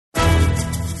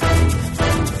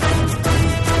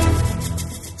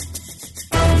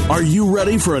Are you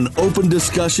ready for an open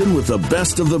discussion with the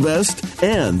best of the best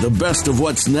and the best of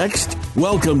what's next?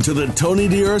 Welcome to the Tony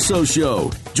DUrso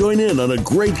Show. Join in on a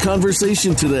great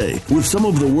conversation today with some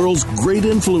of the world's great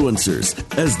influencers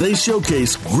as they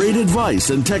showcase great advice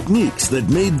and techniques that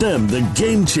made them the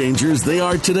game changers they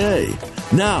are today.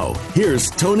 Now,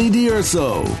 here's Tony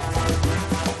DUrso.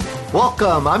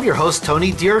 Welcome. I'm your host,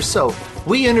 Tony DUrso.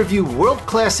 We interview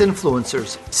world-class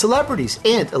influencers, celebrities,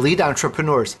 and elite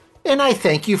entrepreneurs. And I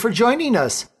thank you for joining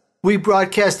us. We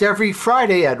broadcast every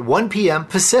Friday at 1 p.m.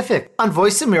 Pacific on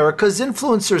Voice America's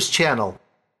Influencers channel.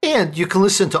 And you can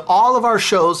listen to all of our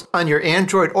shows on your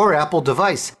Android or Apple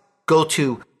device. Go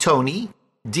to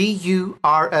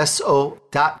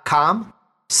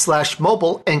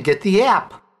TonyDUrso.com/mobile and get the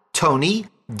app.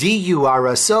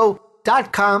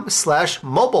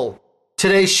 TonyDUrso.com/mobile.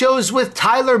 Today's show is with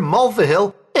Tyler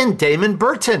Mulvihill and Damon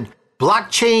Burton,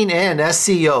 blockchain and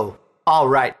SEO. All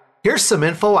right, here's some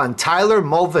info on Tyler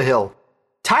Mulvihill.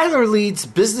 Tyler leads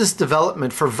business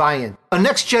development for Viant, a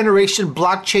next-generation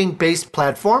blockchain-based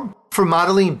platform for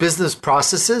modeling business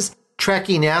processes,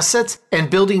 tracking assets,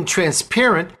 and building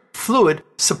transparent, fluid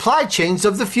supply chains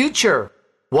of the future.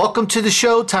 Welcome to the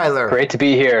show, Tyler. Great to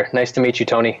be here. Nice to meet you,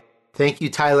 Tony. Thank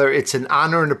you, Tyler. It's an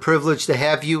honor and a privilege to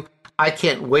have you. I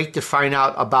can't wait to find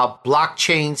out about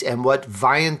blockchains and what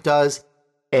Viant does.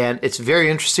 And it's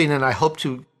very interesting, and I hope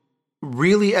to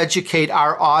really educate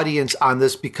our audience on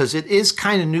this because it is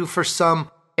kind of new for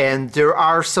some, and there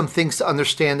are some things to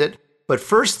understand it. But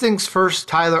first things first,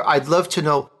 Tyler, I'd love to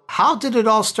know, how did it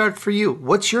all start for you?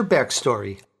 What's your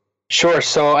backstory? Sure.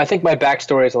 So I think my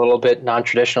backstory is a little bit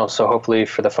non-traditional. So hopefully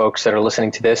for the folks that are listening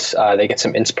to this, they get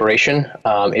some inspiration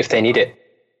if they need it.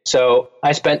 So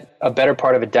I spent a better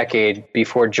part of a decade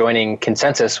before joining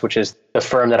Consensus, which is the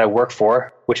firm that I work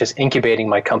for, which is incubating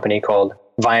my company called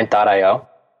Viant.io.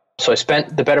 So I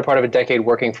spent the better part of a decade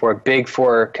working for a big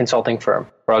four consulting firm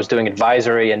where I was doing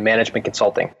advisory and management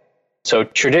consulting. So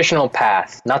traditional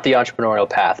path, not the entrepreneurial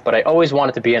path, but I always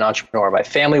wanted to be an entrepreneur. My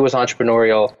family was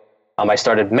entrepreneurial. I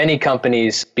started many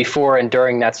companies before and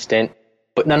during that stint,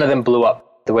 but none of them blew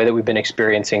up the way that we've been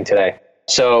experiencing today.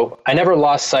 So I never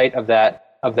lost sight of that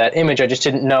image. I just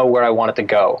didn't know where I wanted to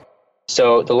go.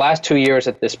 So the last 2 years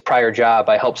at this prior job,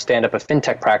 I helped stand up a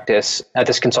fintech practice at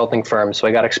this consulting firm. So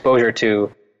I got exposure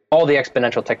to all the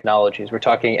exponential technologies. We're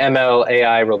talking ML,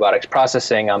 AI, robotics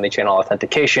processing, omnichannel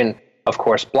authentication, of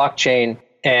course, blockchain.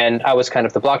 And I was kind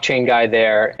of the blockchain guy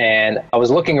there. And I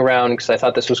was looking around because I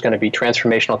thought this was going to be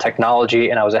transformational technology,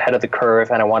 and I was ahead of the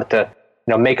curve, and I wanted to,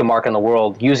 make a mark on the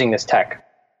world using this tech.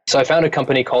 So I found a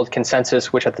company called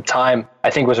Consensus, which at the time I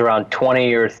think was around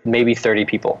 20 or maybe 30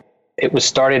 people. It was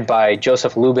started by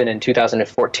Joseph Lubin in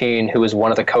 2014, who was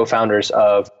one of the co-founders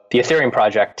of the Ethereum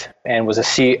project and was a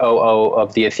COO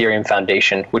of the Ethereum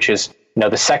Foundation, which is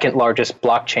the second largest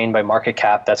blockchain by market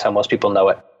cap. That's how most people know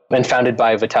it. And founded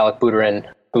by Vitalik Buterin,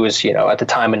 who was at the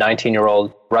time a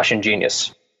 19-year-old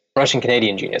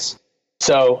Russian-Canadian genius.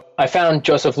 So I found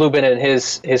Joseph Lubin and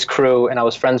his crew, and I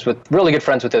was really good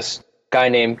friends with this guy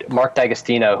named Mark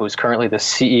D'Agostino, who's currently the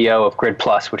CEO of Grid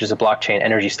Plus, which is a blockchain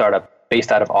energy startup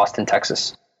based out of Austin,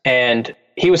 Texas. And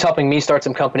he was helping me start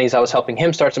some companies. I was helping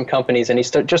him start some companies, and he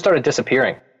just started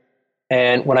disappearing.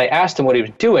 And when I asked him what he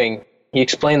was doing, he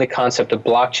explained the concept of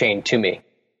blockchain to me.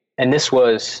 And this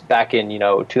was back in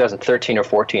 2013 or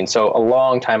 14, so a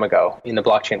long time ago in the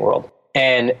blockchain world.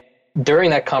 And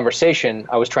during that conversation,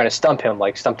 I was trying to stump him,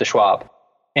 like stump the Schwab.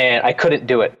 And I couldn't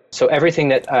do it. So everything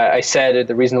that I said,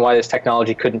 the reason why this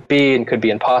technology couldn't be and could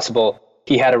be impossible,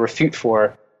 he had a refute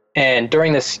for. And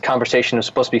during this conversation, it was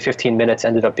supposed to be 15 minutes,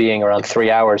 ended up being around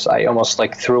 3 hours. I almost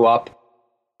threw up.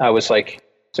 I was like,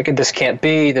 this can't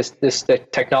be. The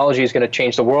technology is going to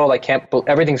change the world.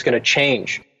 Everything's going to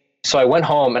change. So I went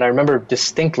home, and I remember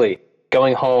distinctly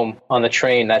going home on the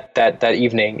train that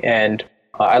evening. And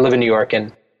I live in New York,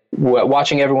 and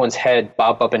watching everyone's head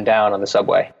bob up and down on the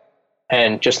subway.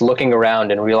 And just looking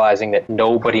around and realizing that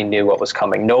nobody knew what was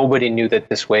coming. Nobody knew that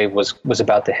this wave was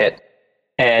about to hit.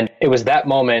 And it was that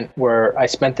moment where I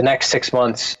spent the next 6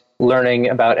 months learning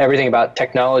about everything about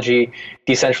technology,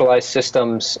 decentralized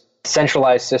systems,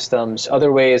 centralized systems,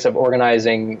 other ways of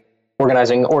organizing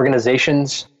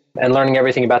organizations, and learning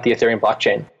everything about the Ethereum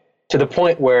blockchain. To the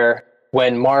point where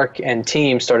when Mark and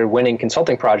team started winning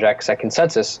consulting projects at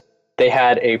Consensus, they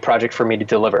had a project for me to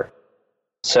deliver.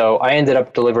 So I ended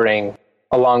up delivering,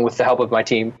 along with the help of my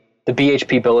team, the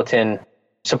BHP Billiton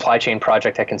supply chain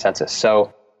project at Consensus.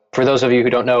 So for those of you who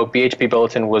don't know, BHP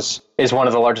Billiton is one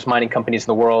of the largest mining companies in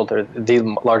the world, or the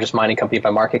largest mining company by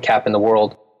market cap in the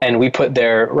world. And we put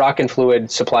their rock and fluid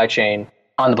supply chain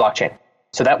on the blockchain.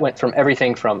 So that went from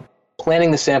everything from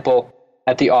planning the sample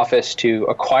at the office to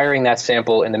acquiring that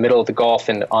sample in the middle of the Gulf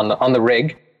and on the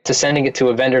rig, to sending it to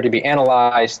a vendor to be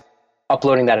analyzed,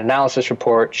 uploading that analysis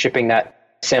report, shipping that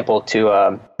sample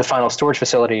to the final storage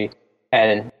facility.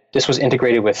 And this was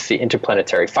integrated with the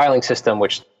Interplanetary Filing System,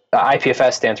 which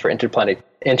IPFS stands for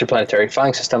Interplanetary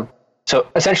Filing System. So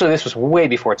essentially, this was way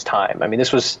before its time. I mean,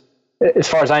 this was, as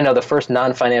far as I know, the first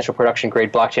non-financial production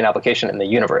grade blockchain application in the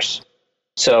universe.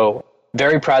 So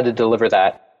very proud to deliver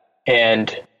that.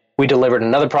 And we delivered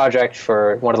another project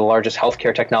for one of the largest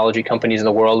healthcare technology companies in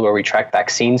the world, where we track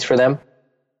vaccines for them.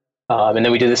 And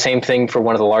then we did the same thing for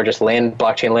one of the largest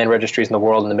blockchain land registries in the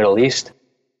world in the Middle East.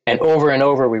 And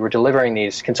over, we were delivering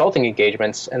these consulting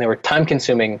engagements, and they were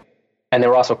time-consuming, and they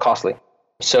were also costly.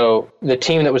 So the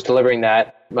team that was delivering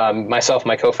that, myself,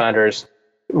 my co-founders,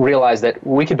 realized that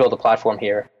we could build a platform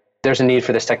here. There's a need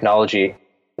for this technology,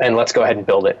 and let's go ahead and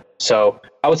build it. So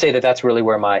I would say that that's really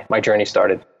where my journey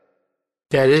started.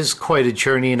 That is quite a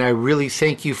journey, and I really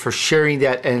thank you for sharing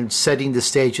that and setting the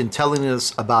stage and telling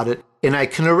us about it. And I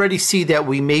can already see that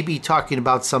we may be talking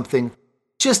about something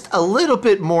just a little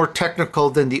bit more technical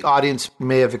than the audience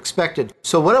may have expected.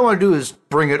 So what I want to do is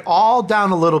bring it all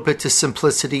down a little bit to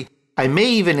simplicity. I may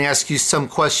even ask you some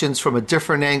questions from a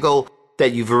different angle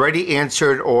that you've already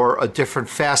answered, or a different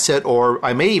facet, or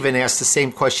I may even ask the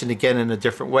same question again in a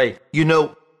different way. You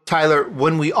know, Tyler,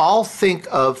 when we all think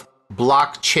of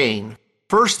blockchain,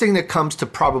 first thing that comes to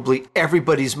probably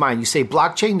everybody's mind, you say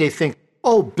blockchain, they think,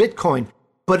 oh, Bitcoin.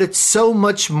 But it's so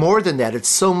much more than that. It's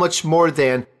so much more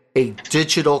than a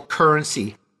digital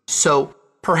currency. So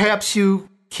perhaps you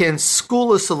can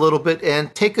school us a little bit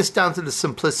and take us down to the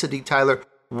simplicity, Tyler.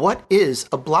 What is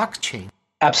a blockchain?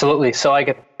 Absolutely. So I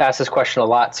get asked this question a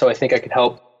lot, so I think I could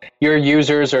help your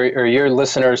users or your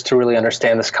listeners to really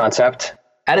understand this concept.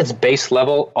 At its base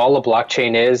level, all a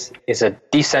blockchain is a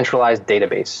decentralized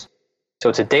database. So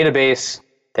it's a database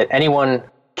that anyone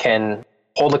can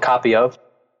hold a copy of,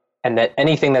 and that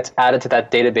anything that's added to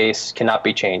that database cannot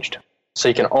be changed. So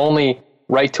you can only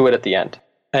write to it at the end.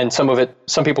 And some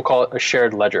people call it a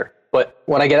shared ledger. But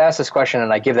when I get asked this question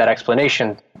and I give that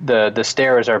explanation, the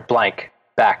stares are blank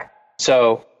back.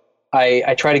 So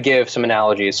I try to give some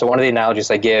analogies. So one of the analogies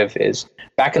I give is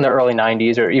back in the early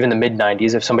 90s or even the mid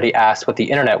 90s, if somebody asked what the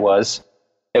internet was,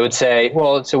 they would say,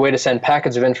 well, it's a way to send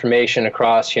packets of information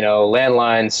across,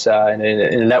 landlines in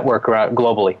a network around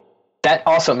globally. That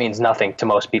also means nothing to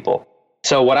most people.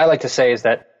 So what I like to say is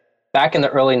that back in the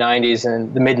early 90s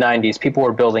and the mid 90s, people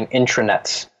were building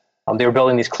intranets. They were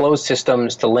building these closed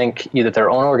systems to link either their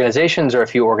own organizations or a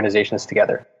few organizations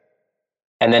together.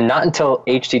 And then not until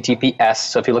HTTPS,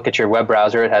 so if you look at your web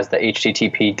browser, it has the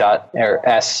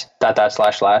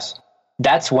http://.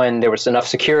 That's when there was enough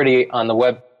security on the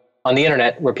web, on the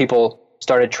internet, where people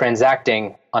started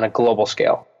transacting on a global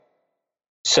scale.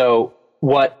 So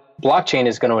what blockchain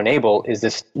is going to enable is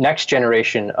this next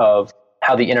generation of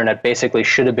how the internet basically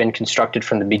should have been constructed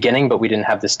from the beginning, but we didn't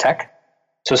have this tech.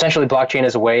 So essentially, blockchain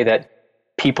is a way that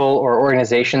people or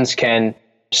organizations can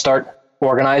start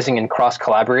organizing and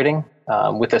cross-collaborating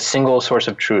with a single source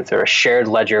of truth or a shared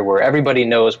ledger where everybody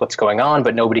knows what's going on,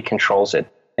 but nobody controls it.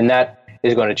 And that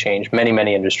is going to change many,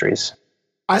 many industries.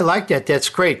 I like that. That's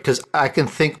great, because I can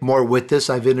think more with this.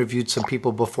 I've interviewed some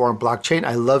people before on blockchain.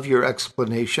 I love your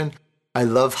explanation. I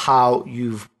love how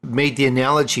you've made the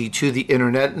analogy to the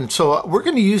internet. And so we're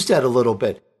going to use that a little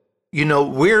bit.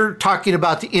 We're talking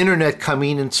about the internet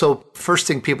coming. And so first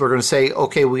thing people are going to say,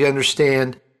 okay, we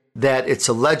understand that it's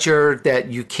a ledger that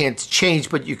you can't change,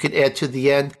 but you can add to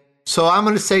the end. So I'm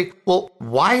going to say, well,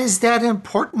 why is that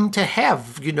important to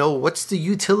have? What's the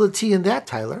utility in that,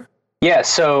 Tyler? Yeah,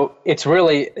 so it's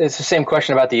the same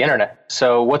question about the internet.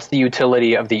 So what's the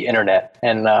utility of the internet?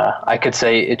 And I could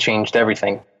say it changed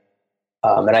everything.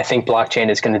 And I think blockchain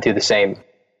is going to do the same.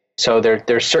 So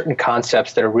there's certain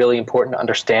concepts that are really important to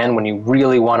understand when you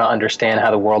really want to understand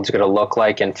how the world's going to look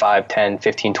like in 5, 10,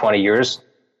 15, 20 years.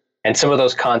 And some of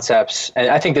those concepts,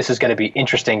 and I think this is going to be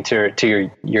interesting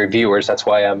to your viewers, that's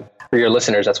why or your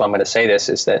listeners, that's why I'm going to say this,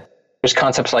 is that there's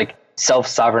concepts like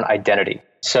self-sovereign identity.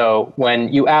 So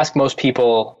when you ask most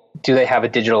people, do they have a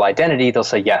digital identity? They'll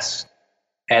say yes.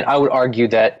 And I would argue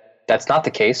that that's not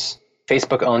the case.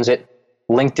 Facebook owns it.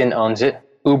 LinkedIn owns it.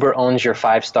 Uber owns your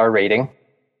 5-star rating.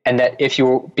 And that if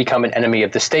you become an enemy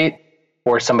of the state,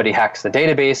 or somebody hacks the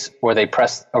database, or they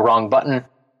press a wrong button,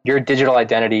 your digital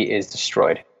identity is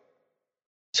destroyed.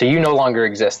 So you no longer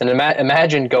exist. And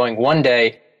imagine going one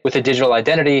day with a digital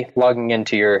identity, logging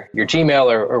into your Gmail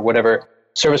or whatever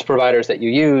service providers that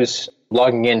you use,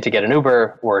 logging in to get an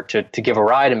Uber or to give a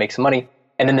ride and make some money.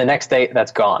 And then the next day,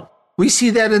 that's gone. We see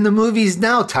that in the movies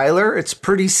now, Tyler. It's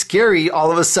pretty scary.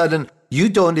 All of a sudden, you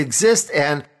don't exist.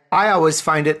 And I always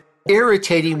find it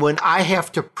irritating when I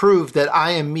have to prove that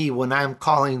I am me when I'm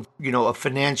calling, a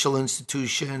financial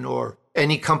institution or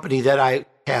any company that I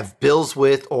have bills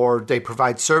with or they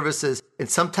provide services. And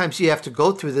sometimes you have to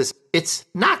go through this. It's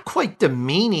not quite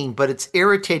demeaning, but it's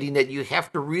irritating that you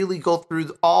have to really go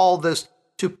through all this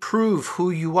to prove who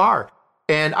you are.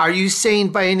 And are you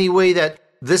saying by any way that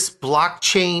this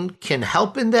blockchain can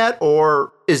help in that,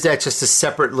 or is that just a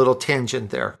separate little tangent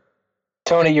there?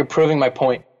 Tony, you're proving my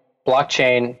point.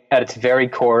 Blockchain at its very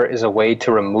core is a way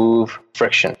to remove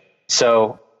friction.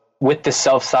 So with the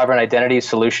self-sovereign identity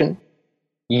solution,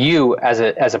 you as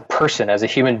a person, as a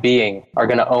human being, are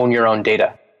going to own your own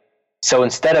data. So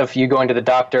instead of you going to the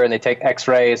doctor and they take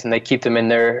x-rays and they keep them in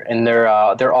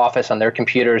their office on their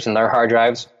computers and their hard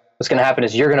drives, what's going to happen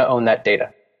is you're going to own that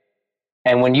data.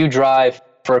 And when you drive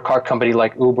for a car company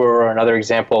like Uber or another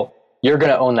example, you're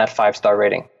going to own that 5-star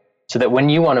rating. So that when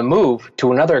you want to move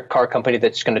to another car company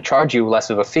that's going to charge you less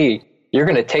of a fee, you're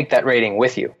going to take that rating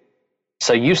with you.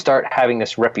 So you start having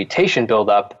this reputation build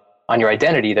up on your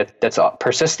identity that's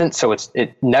persistent, so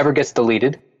it never gets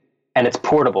deleted, and it's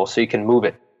portable, so you can move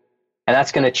it. And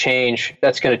that's going to change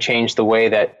the way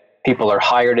that people are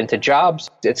hired into jobs.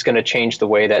 It's going to change the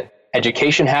way that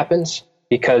education happens,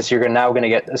 because you're now going to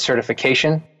get a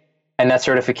certification, and that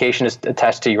certification is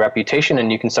attached to your reputation,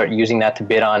 and you can start using that to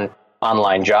bid on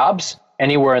online jobs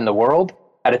anywhere in the world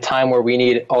at a time where we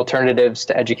need alternatives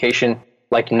to education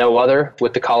like no other,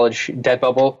 with the college debt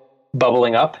bubble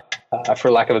bubbling up,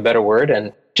 for lack of a better word.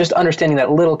 And just understanding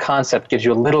that little concept gives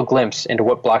you a little glimpse into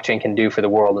what blockchain can do for the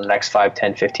world in the next 5,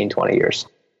 10, 15, 20 years.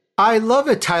 I love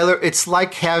it, Tyler. It's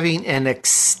like having an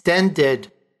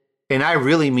extended, and I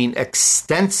really mean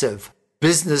extensive,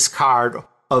 business card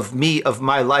of me, of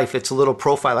my life. It's a little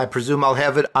profile. I presume I'll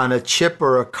have it on a chip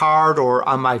or a card or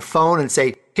on my phone and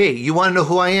say, hey, you want to know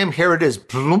who I am? Here it is.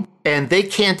 And they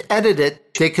can't edit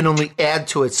it. They can only add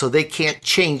to it. So they can't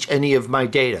change any of my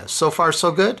data. So far,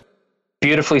 so good?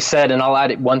 Beautifully said. And I'll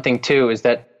add one thing too, is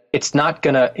that it's not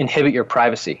going to inhibit your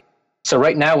privacy. So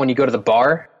right now, when you go to the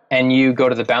bar and you go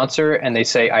to the bouncer and they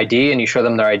say ID and you show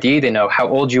them their ID, they know how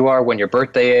old you are, when your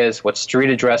birthday is, what street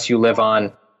address you live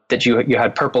on, that you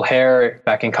had purple hair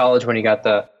back in college when you got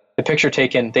the picture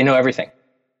taken. They know everything.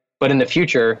 But in the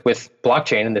future, with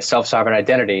blockchain and the self-sovereign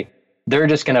identity, they're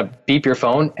just going to beep your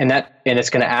phone and it's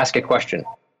going to ask a question.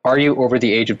 Are you over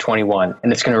the age of 21?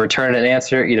 And it's going to return an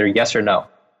answer, either yes or no.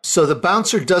 So the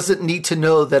bouncer doesn't need to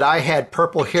know that I had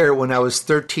purple hair when I was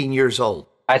 13 years old.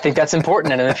 I think that's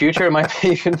important. And in the future, it might be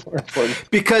even more important.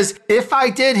 Because if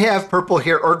I did have purple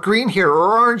hair or green hair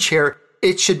or orange hair,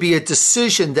 it should be a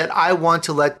decision that I want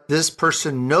to let this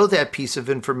person know that piece of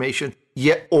information,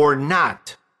 yet or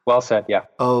not. Well said, yeah.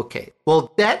 Okay.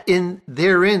 Well,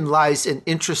 therein lies an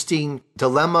interesting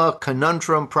dilemma,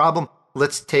 conundrum, problem.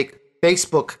 Let's take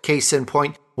Facebook case in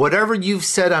point. Whatever you've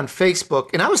said on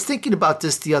Facebook, and I was thinking about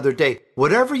this the other day,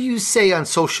 whatever you say on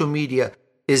social media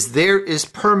is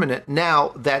permanent. Now,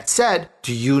 that said,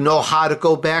 do you know how to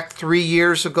go back 3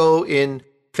 years ago in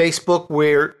Facebook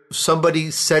where somebody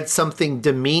said something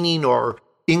demeaning or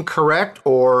incorrect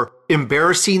or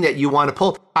embarrassing that you want to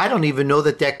pull? I don't even know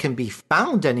that can be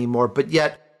found anymore, but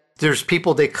yet there's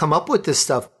people, they come up with this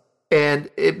stuff, and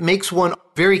it makes one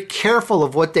very careful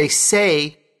of what they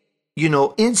say,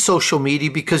 in social media,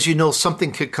 because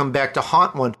something could come back to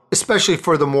haunt one, especially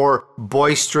for the more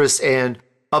boisterous and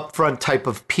upfront type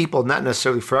of people. Not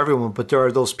necessarily for everyone, but there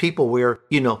are those people where,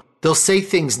 they'll say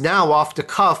things now off the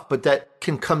cuff, but that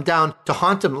can come down to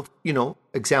haunt them.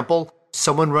 Example,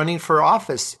 someone running for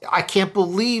office. I can't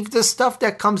believe the stuff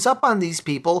that comes up on these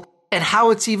people and how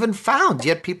it's even found,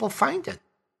 yet people find it.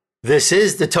 This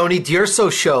is the Tony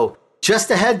DUrso Show.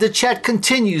 Just ahead, the chat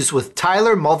continues with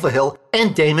Tyler Mulvihill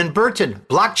and Damon Burton,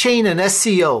 blockchain and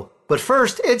SEO. But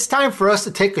first, it's time for us to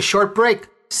take a short break.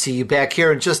 See you back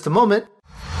here in just a moment.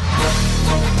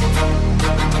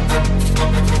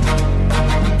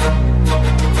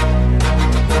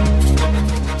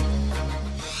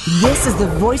 This is the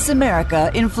Voice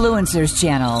America Influencers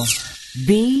Channel.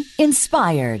 Be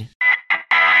inspired.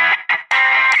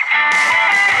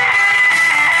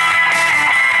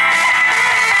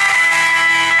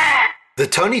 The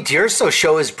Tony DUrso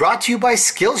Show is brought to you by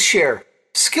Skillshare.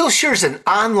 Skillshare is an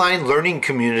online learning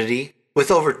community with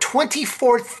over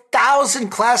 24,000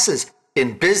 classes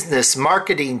in business,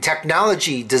 marketing,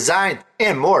 technology, design,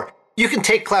 and more. You can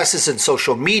take classes in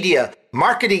social media,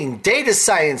 marketing, data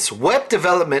science, web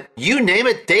development, you name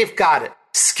it, they've got it.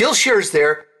 Skillshare is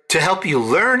there to help you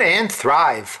learn and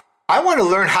thrive. I want to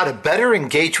learn how to better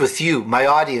engage with you, my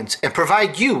audience, and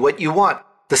provide you what you want.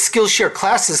 The Skillshare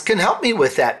classes can help me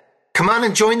with that. Come on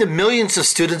and join the millions of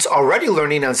students already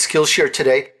learning on Skillshare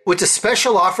today with a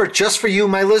special offer just for you,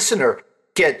 my listener.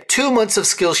 Get 2 months of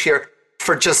Skillshare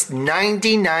for just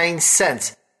 99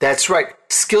 cents. That's right.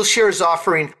 Skillshare is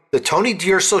offering the Tony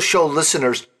DUrso Show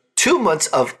listeners 2 months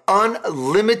of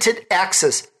unlimited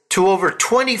access to over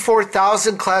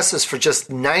 24,000 classes for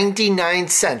just 99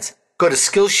 cents. Go to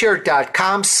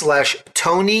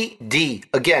Skillshare.com/TonyD.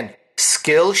 Again,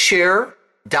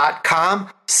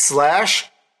 Skillshare.com/TONY.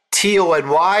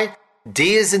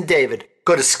 D as in David.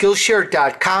 Go to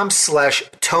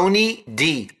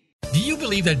Skillshare.com/TonyD. Do you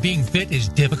believe that being fit is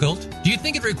difficult? Do you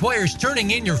think it requires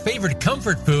turning in your favorite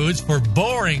comfort foods for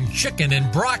boring chicken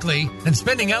and broccoli and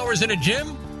spending hours in a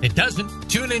gym? It doesn't.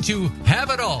 Tune into Have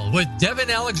It All with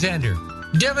Devin Alexander.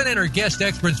 Devin and her guest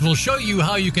experts will show you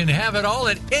how you can have it all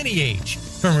at any age,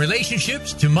 from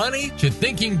relationships to money to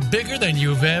thinking bigger than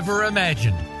you've ever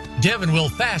imagined. Devin will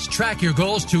fast-track your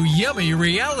goals to yummy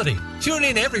reality. Tune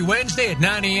in every Wednesday at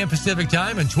 9 a.m. Pacific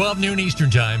Time and 12 noon Eastern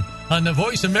Time on the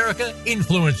Voice America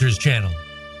Influencers channel.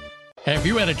 Have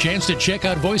you had a chance to check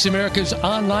out Voice America's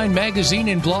online magazine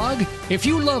and blog? If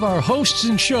you love our hosts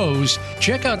and shows,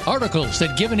 check out articles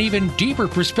that give an even deeper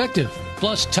perspective,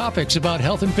 plus topics about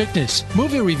health and fitness,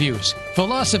 movie reviews,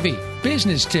 philosophy,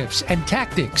 business tips and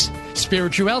tactics,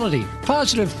 spirituality,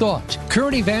 positive thought,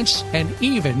 current events, and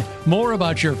even more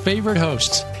about your favorite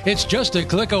hosts. It's just a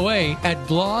click away at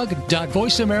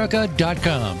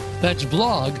blog.voiceamerica.com. That's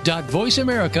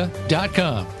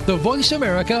blog.voiceamerica.com. The Voice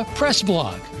America Press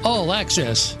Blog. All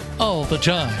access, all the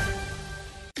time.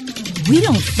 We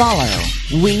don't follow,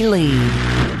 we lead.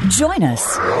 Join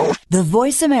us, the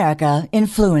Voice America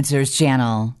Influencers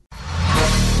channel.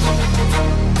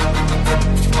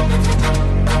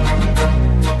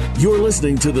 You're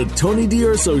listening to the Tony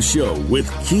DUrso Show with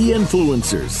key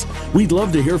influencers. We'd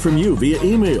love to hear from you via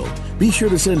email. Be sure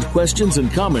to send questions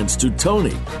and comments to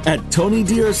Tony at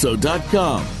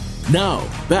TonyDUrso.com. Now,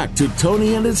 back to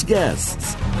Tony and his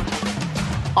guests.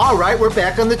 All right, we're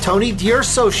back on the Tony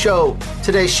DUrso Show.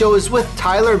 Today's show is with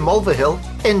Tyler Mulvihill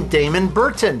and Damon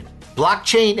Burton,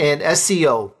 blockchain and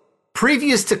SEO.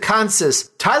 Previous to Consys,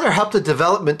 Tyler helped the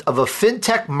development of a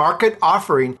fintech market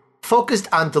offering focused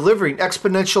on delivering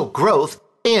exponential growth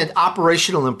and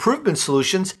operational improvement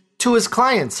solutions to his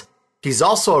clients. He's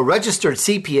also a registered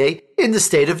CPA in the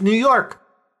state of New York.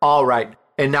 All right,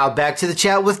 and now back to the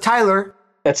chat with Tyler.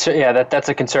 That's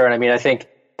a concern. I mean, I think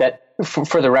that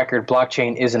for the record,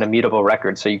 blockchain is an immutable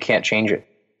record, so you can't change it.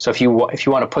 So if you want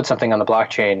to put something on the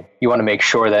blockchain, you want to make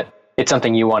sure that it's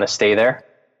something you want to stay there,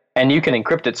 and you can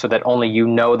encrypt it so that only you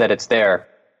know that it's there.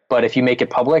 But if you make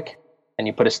it public and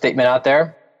you put a statement out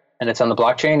there and it's on the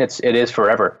blockchain, it is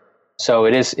forever. So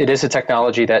it is a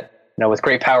technology that, with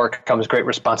great power comes great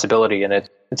responsibility, and it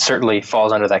certainly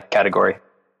falls under that category.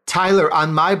 Tyler,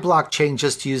 on my blockchain,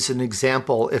 just to use an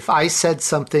example, if I said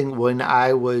something when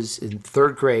I was in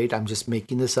third grade, I'm just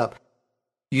making this up,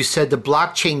 you said the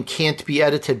blockchain can't be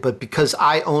edited, but because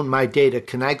I own my data,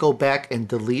 can I go back and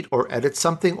delete or edit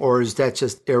something, or is that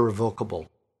just irrevocable?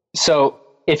 So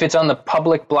if it's on the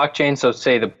public blockchain, so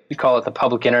say you call it the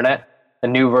public internet, the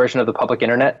new version of the public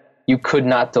internet, you could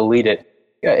not delete it.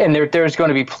 And there's going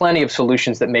to be plenty of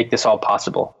solutions that make this all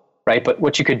possible, right? But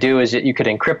what you could do is that you could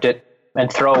encrypt it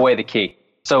and throw away the key.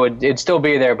 So it'd still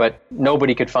be there, but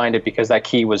nobody could find it because that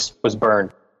key was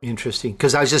burned. Interesting.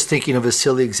 Because I was just thinking of a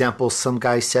silly example. Some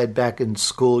guy said back in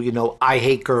school, I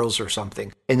hate girls or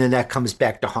something. And then that comes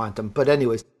back to haunt him. But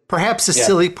anyways, perhaps a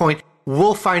silly point.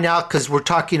 We'll find out because we're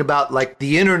talking about like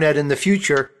the internet in the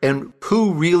future and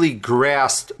who really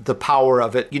grasped the power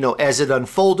of it. As it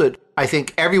unfolded, I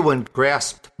think everyone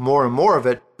grasped more and more of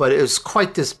it, but it was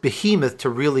quite this behemoth to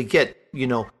really get,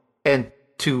 and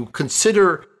to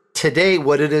consider today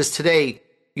what it is today,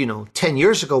 10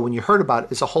 years ago when you heard about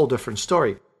it is a whole different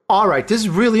story. All right, this is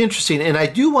really interesting. And I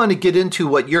do want to get into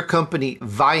what your company,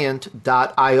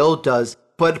 Viant.io, does.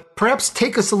 But perhaps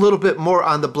take us a little bit more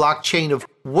on the blockchain of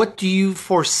what do you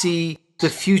foresee the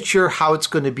future, how it's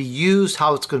going to be used,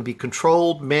 how it's going to be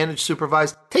controlled, managed,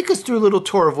 supervised. Take us through a little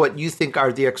tour of what you think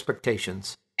are the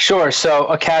expectations. Sure. So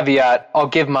a caveat, I'll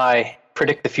give my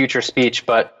predict the future speech,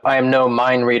 but I am no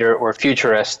mind reader or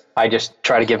futurist. I just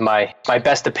try to give my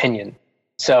best opinion.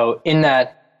 So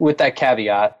with that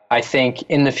caveat, I think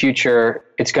in the future,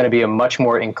 it's going to be a much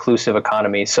more inclusive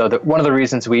economy. So one of the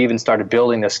reasons we even started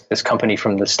building this company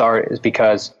from the start is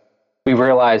because we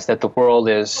realized that the world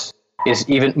is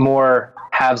even more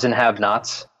haves and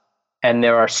have-nots. And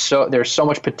there's so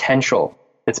much potential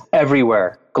that's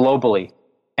everywhere globally.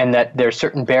 And that there are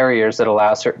certain barriers that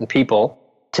allow certain people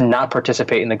to not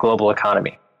participate in the global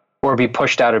economy or be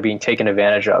pushed out or being taken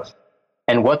advantage of.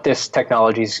 And what this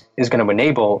technology is going to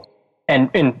enable, and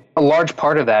a large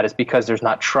part of that is because there's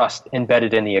not trust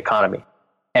embedded in the economy.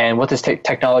 And what this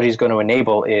technology is going to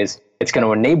enable is it's going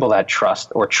to enable that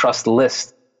trust or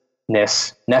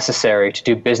trustlessness necessary to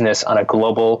do business on a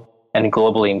global and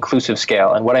globally inclusive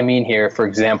scale. And what I mean here, for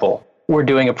example, we're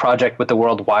doing a project with the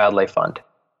World Wildlife Fund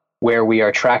where we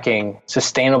are tracking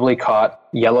sustainably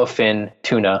caught yellowfin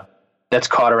tuna that's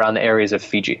caught around the areas of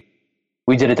Fiji.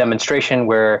 We did a demonstration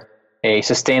where a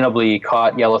sustainably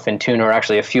caught yellowfin tuna, or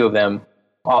actually a few of them,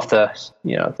 off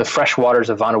the fresh waters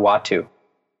of Vanuatu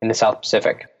in the South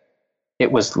Pacific.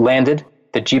 It was landed.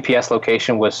 The GPS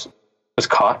location was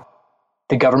caught.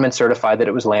 The government certified that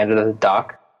it was landed at the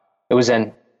dock. It was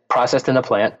then processed in the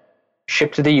plant,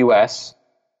 shipped to the U.S.,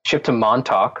 shipped to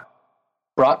Montauk,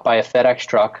 brought by a FedEx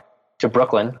truck to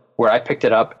Brooklyn, where I picked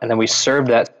it up, and then we served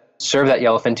that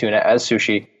yellowfin tuna as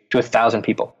sushi to 1,000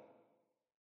 people.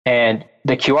 And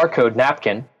the QR code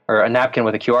napkin, or a napkin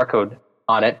with a QR code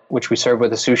on it, which we served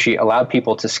with the sushi, allowed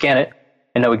people to scan it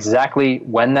and know exactly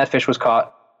when that fish was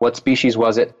caught, what species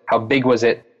was it, how big was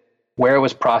it, where it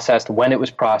was processed, when it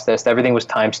was processed. Everything was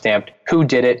time-stamped, who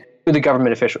did it, who the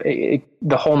government official,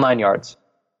 the whole 9 yards.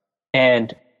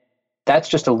 And that's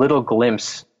just a little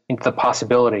glimpse into the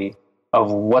possibility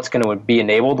of what's going to be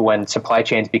enabled when supply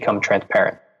chains become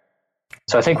transparent.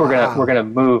 So I think we're gonna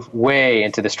move way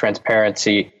into this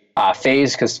transparency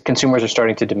phase because consumers are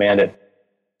starting to demand it.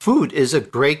 Food is a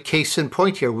great case in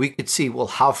point here. We could see, well,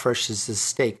 how fresh is this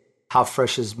steak? How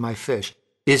fresh is my fish?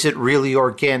 Is it really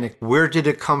organic? Where did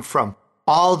it come from?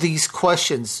 All these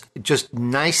questions just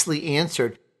nicely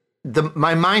answered.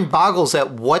 My mind boggles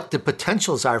at what the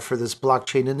potentials are for this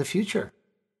blockchain in the future.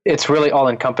 It's really all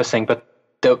encompassing, but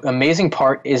the amazing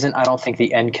part isn't, I don't think,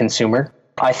 the end consumer.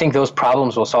 I think those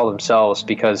problems will solve themselves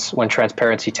because when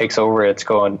transparency takes over, it's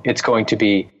going to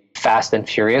be fast and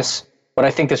furious. What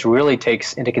I think this really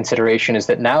takes into consideration is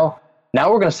that now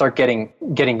we're going to start getting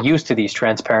used to these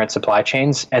transparent supply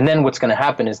chains. And then what's going to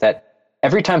happen is that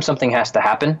every time something has to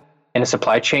happen in a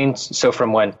supply chain, so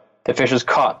from when the fish is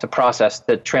caught to processed,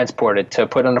 to transported, to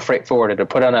put on a freight forwarder, to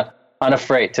put on a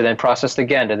freight, to then processed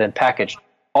again, to then packaged,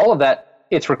 all of that,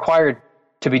 it's required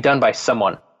to be done by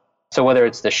someone. So whether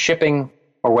it's the shipping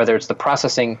or whether it's the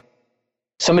processing,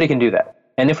 somebody can do that.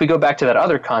 And if we go back to that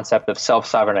other concept of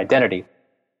self-sovereign identity,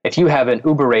 if you have an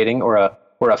Uber rating or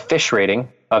a fish rating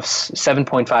of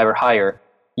 7.5 or higher,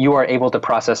 you are able to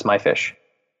process my fish.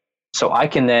 So I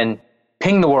can then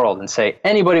ping the world and say,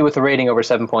 anybody with a rating over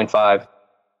 7.5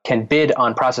 can bid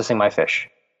on processing my fish.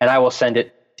 And I will send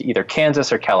it to either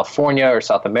Kansas or California or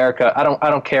South America. I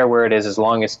don't care where it is as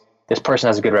long as this person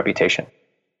has a good reputation.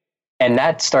 And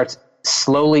that starts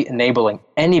slowly enabling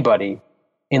anybody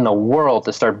in the world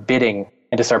to start bidding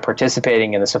and to start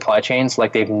participating in the supply chains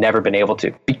like they've never been able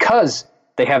to, because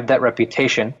they have that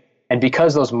reputation and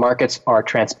because those markets are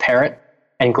transparent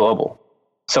and global.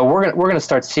 So we're going to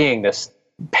start seeing this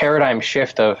paradigm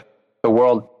shift of the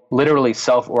world literally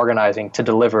self-organizing to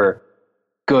deliver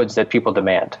goods that people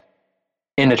demand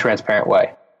in a transparent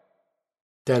way.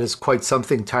 That is quite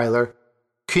something, Tyler.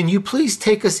 Can you please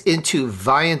take us into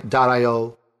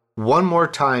Viant.io one more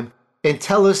time and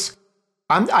tell us,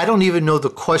 I don't even know the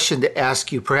question to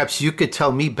ask you. Perhaps you could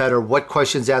tell me better what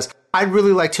questions to ask. I'd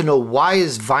really like to know, why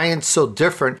is Viant so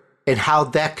different and how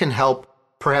that can help?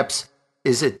 Perhaps,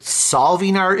 is it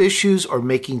solving our issues or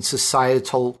making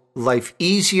societal life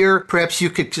easier? Perhaps you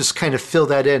could just kind of fill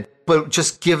that in, but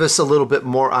just give us a little bit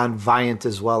more on Viant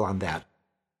as well on that.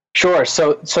 Sure.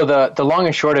 So the long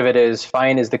and short of it is,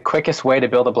 Viant is the quickest way to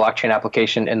build a blockchain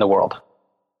application in the world.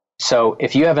 So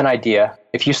if you have an idea,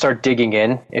 if you start digging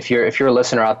in, if you're a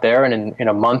listener out there and in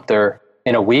a month or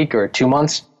in a week or 2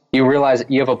 months, you realize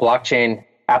that you have a blockchain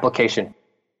application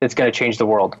that's going to change the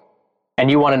world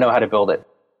and you want to know how to build it,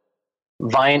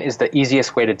 Viant is the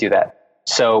easiest way to do that.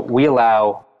 So we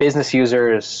allow business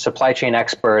users, supply chain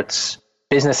experts,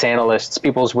 business analysts,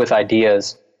 people with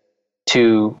ideas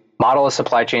to model a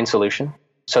supply chain solution.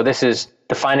 So this is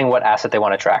defining what asset they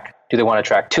want to track. Do they want to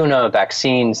track tuna,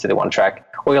 vaccines? Do they want to track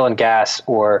oil and gas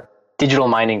or digital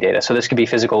mining data? So this could be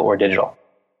physical or digital.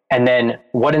 And then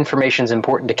what information is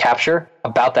important to capture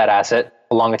about that asset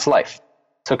along its life.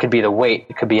 So it could be the weight,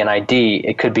 it could be an ID,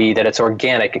 it could be that it's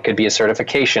organic, it could be a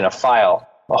certification, a file,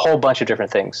 a whole bunch of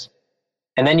different things.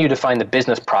 And then you define the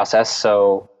business process,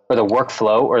 or the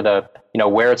workflow, or the,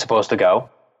 where it's supposed to go.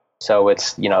 So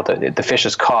it's, the fish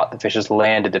is caught, the fish is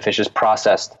landed, the fish is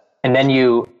processed. And then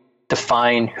you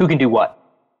define who can do what.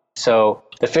 So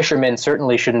the fisherman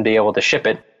certainly shouldn't be able to ship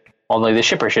it, only the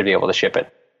shipper should be able to ship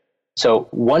it. So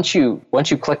once you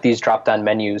click these drop-down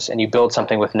menus and you build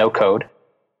something with no code,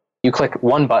 you click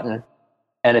one button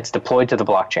and it's deployed to the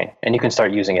blockchain, and you can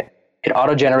start using it. It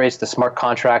auto-generates the smart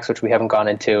contracts, which we haven't gone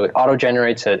into. It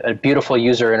auto-generates a beautiful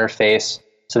user interface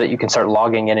so that you can start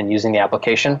logging in and using the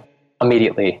application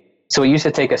immediately. So it used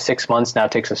to take us 6 months, now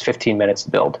it takes us 15 minutes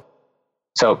to build.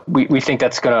 So we think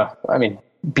that's going to,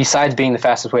 besides being the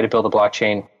fastest way to build a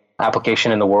blockchain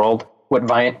application in the world, what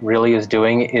Viant really is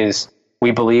doing is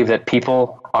we believe that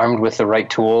people armed with the right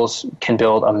tools can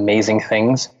build amazing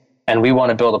things. And we want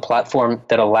to build a platform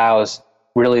that allows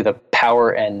really the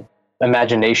power and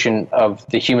imagination of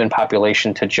the human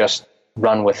population to just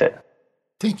run with it.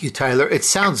 Thank you, Tyler. It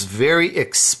sounds very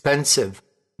expensive,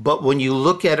 but when you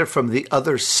look at it from the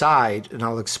other side, and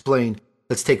I'll explain,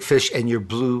 let's take fish and your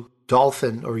blue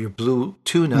dolphin or your blue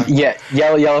tuna. Yeah,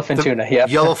 yellowfin tuna. Yeah,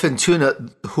 yellowfin tuna.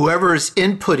 Whoever is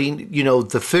inputting,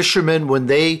 the fishermen, when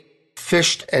they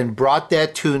fished and brought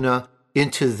that tuna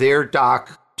into their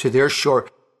dock, to their shore,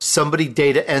 somebody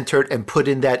data entered and put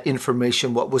in that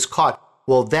information, what was caught.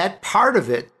 Well, that part of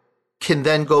it can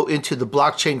then go into the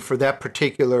blockchain for that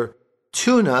particular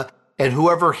tuna, and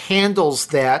whoever handles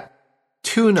that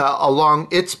tuna along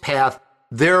its path,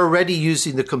 they're already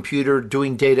using the computer,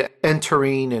 doing data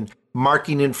entering and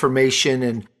marking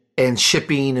information and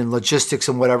shipping and logistics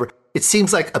and whatever. It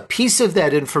seems like a piece of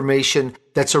that information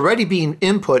that's already being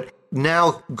input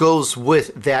now goes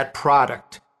with that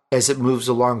product as it moves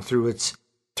along through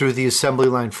the assembly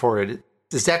line for it.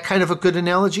 Is that kind of a good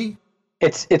analogy?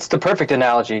 It's the perfect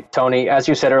analogy, Tony. As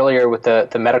you said earlier with the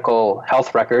medical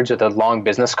health records or the long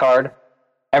business card,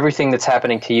 everything that's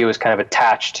happening to you is kind of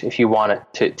attached, if you want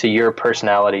it, to your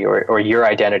personality or your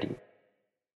identity.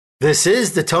 This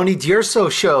is the Tony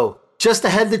DUrso Show. Just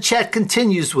ahead, the chat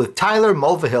continues with Tyler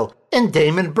Mulvihill and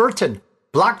Damon Burton,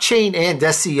 blockchain and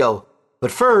SEO.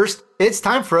 But first, it's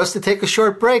time for us to take a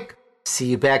short break. See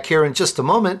you back here in just a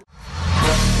moment.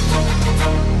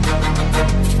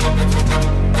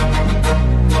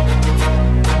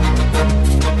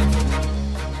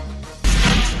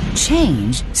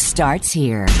 Change starts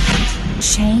here.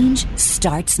 Change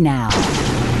starts now.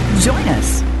 Join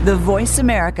us, the Voice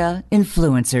America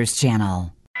Influencers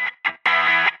Channel.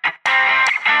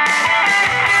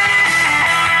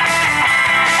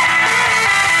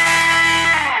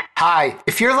 Hi,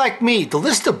 if you're like me, the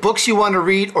list of books you want to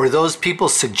read or those people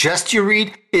suggest you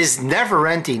read is never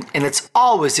ending, and it's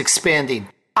always expanding.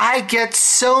 I get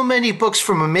so many books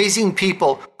from amazing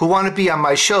people who want to be on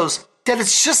my shows that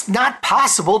it's just not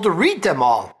possible to read them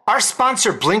all. Our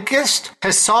sponsor, Blinkist,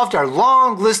 has solved our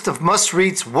long list of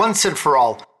must-reads once and for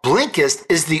all. Blinkist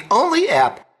is the only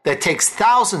app that takes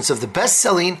thousands of the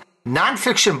best-selling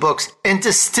nonfiction books and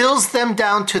distills them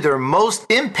down to their most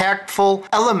impactful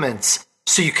elements,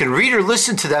 so you can read or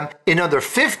listen to them in under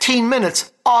 15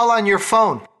 minutes, all on your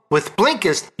phone. With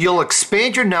Blinkist, you'll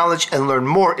expand your knowledge and learn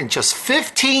more in just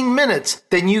 15 minutes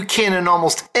than you can in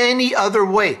almost any other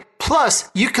way. Plus,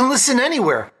 you can listen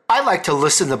anywhere. I like to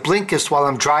listen to Blinkist while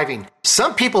I'm driving.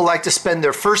 Some people like to spend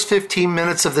their first 15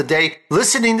 minutes of the day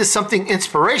listening to something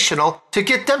inspirational to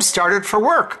get them started for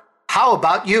work. How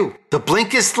about you? The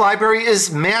Blinkist library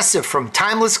is massive, from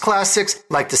timeless classics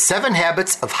like The 7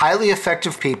 Habits of Highly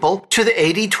Effective People to the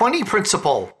 80-20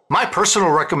 Principle. My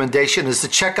personal recommendation is to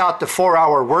check out the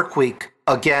 4-Hour Workweek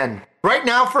again. Right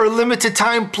now, for a limited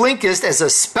time, Blinkist has a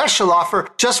special offer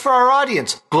just for our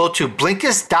audience. Go to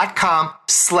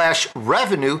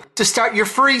Blinkist.com/revenue to start your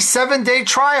free 7-day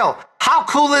trial. How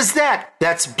cool is that?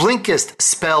 That's Blinkist,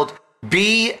 spelled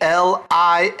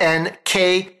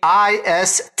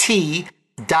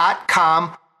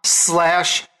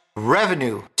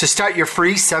BLINKIST.com/revenue to start your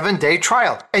free 7-day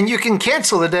trial. And you can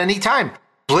cancel at any time.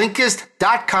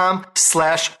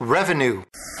 Blinkist.com/revenue.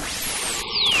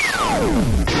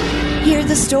 Hear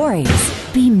the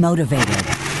stories. Be motivated.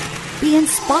 Be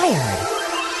inspired.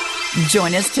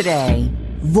 Join us today.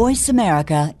 Voice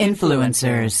America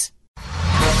Influencers.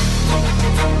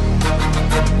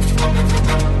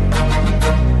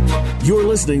 You're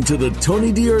listening to the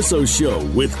Tony DUrso Show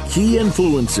with key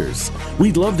influencers.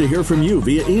 We'd love to hear from you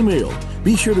via email.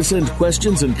 Be sure to send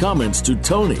questions and comments to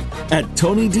Tony at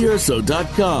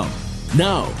TonyDUrso.com.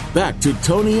 Now, back to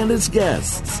Tony and his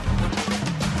guests.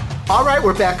 All right,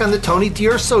 we're back on the Tony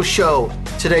DUrso Show.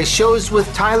 Today's show is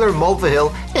with Tyler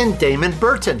Mulvihill and Damon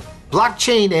Burton,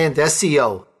 blockchain and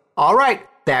SEO. All right,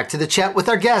 back to the chat with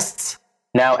our guests.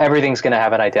 Now everything's going to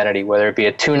have an identity, whether it be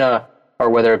a tuna or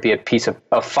whether it be a piece of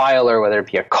a file or whether it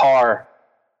be a car.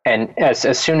 And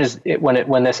as soon as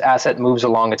when this asset moves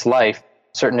along its life,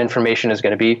 certain information is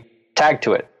going to be tagged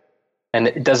to it, and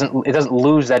it doesn't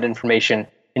lose that information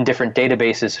in different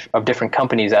databases of different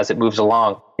companies as it moves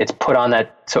along. It's put on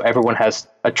that so everyone has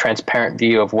a transparent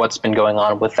view of what's been going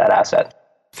on with that asset.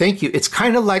 Thank you. It's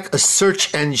kind of like a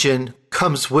search engine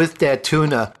comes with that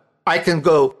tuna. I can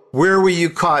go, where were you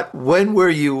caught? When were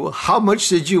you? How much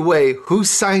did you weigh? Who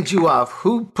signed you off?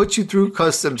 Who put you through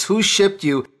customs? Who shipped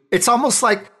you? It's almost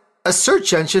like a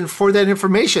search engine for that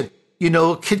information. You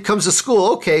know, kid comes to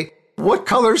school. Okay, what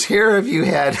color's hair have you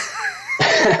had?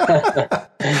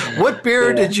 What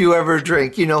beer did you ever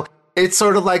drink? You know, it's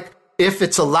sort of like if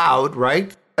it's allowed,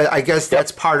 right? I guess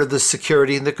that's part of the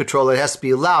security and the control. It has to be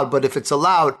allowed. But if it's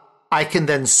allowed, I can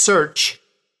then search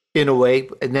in a way,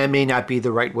 and that may not be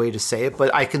the right way to say it,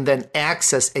 but I can then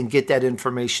access and get that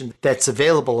information that's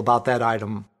available about that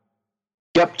item.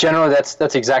 Yep, generally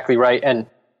that's exactly right. And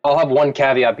I'll have one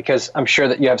caveat, because I'm sure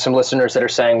that you have some listeners that are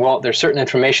saying, well, there's certain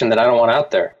information that I don't want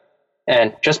out there.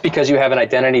 And just because you have an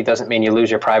identity doesn't mean you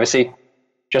lose your privacy.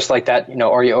 Just like that, you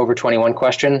know, are you over 21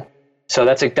 question? So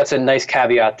that's a nice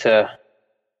caveat to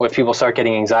when people start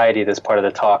getting anxiety this part of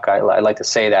the talk. I like to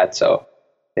say that, so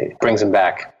it brings them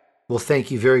back. Well,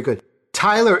 thank you. Very good.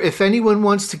 Tyler, if anyone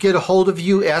wants to get a hold of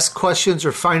you, ask questions,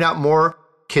 or find out more,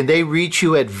 can they reach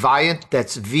you at Viant?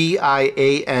 That's VIANT.io?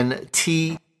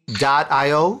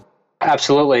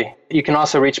 Absolutely. You can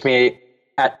also reach me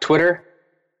at Twitter,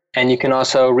 and you can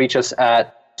also reach us so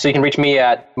you can reach me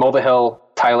at Mulvihill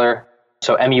Tyler,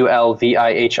 so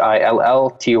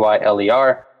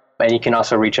MULVIHILLTYLER, and you can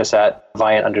also reach us at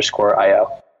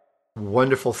Viant_IO.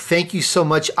 Wonderful. Thank you so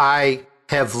much. I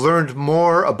have learned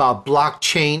more about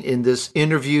blockchain in this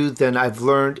interview than I've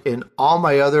learned in all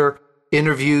my other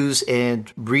interviews and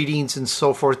readings and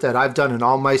so forth that I've done in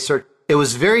all my search. It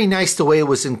was very nice the way it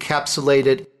was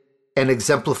encapsulated and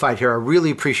exemplified here. I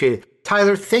really appreciate it.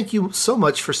 Tyler, thank you so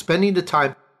much for spending the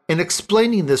time and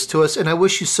explaining this to us, and I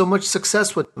wish you so much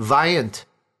success with Viant.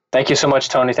 Thank you so much,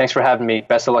 Tony. Thanks for having me.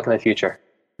 Best of luck in the future.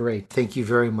 Great. Thank you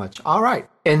very much. All right.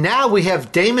 And now we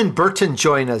have Damon Burton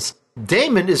join us.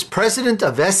 Damon is president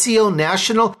of SEO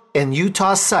National and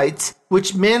UtahSites,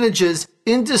 which manages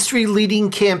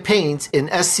industry-leading campaigns in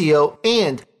SEO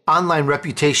and online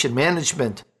reputation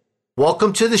management.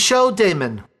 Welcome to the show,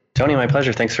 Damon. Tony, my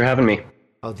pleasure. Thanks for having me.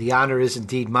 Oh, the honor is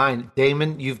indeed mine.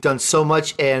 Damon, you've done so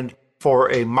much, and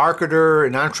for a marketer,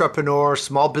 an entrepreneur,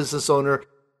 small business owner,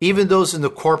 even those in the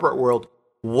corporate world,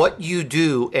 what you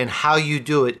do and how you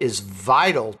do it is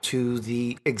vital to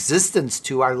the existence,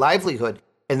 to our livelihood.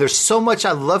 And there's so much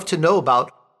I'd love to know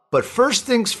about. But first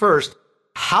things first,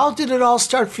 how did it all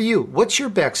start for you? What's your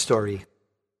backstory?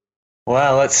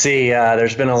 Well, let's see.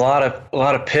 There's been a lot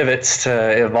of pivots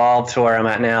to evolve to where I'm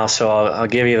at now. So I'll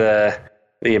give you the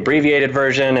abbreviated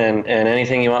version, and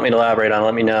anything you want me to elaborate on,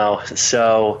 let me know.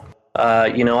 So,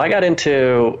 I got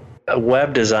into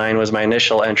web design was my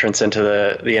initial entrance into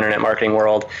the internet marketing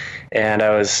world. And I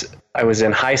was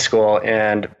in high school,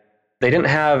 and they didn't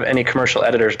have any commercial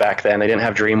editors back then. They didn't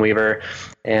have Dreamweaver.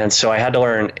 And so I had to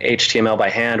learn HTML by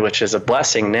hand, which is a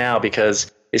blessing now,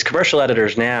 because these commercial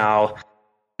editors now,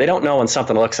 they don't know when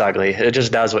something looks ugly. It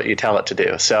just does what you tell it to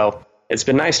do. So it's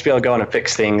been nice to be able to go in and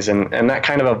fix things. And that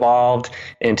kind of evolved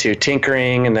into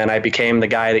tinkering. And then I became the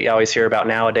guy that you always hear about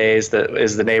nowadays, that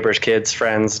is the neighbor's kid's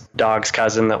friend's dog's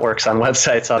cousin that works on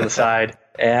websites on the side.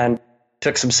 And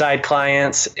took some side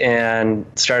clients and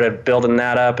started building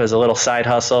that up as a little side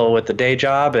hustle with the day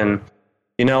job. And,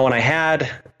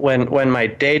 when my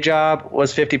day job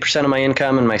was 50% of my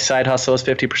income and my side hustle was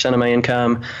 50% of my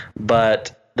income,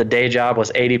 but the day job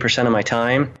was 80% of my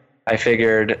time, I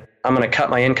figured I'm going to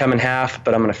cut my income in half,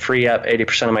 but I'm going to free up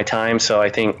 80% of my time. So I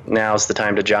think now's the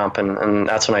time to jump. And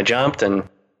that's when I jumped and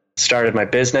started my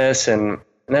business. And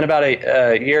then about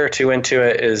a year or two into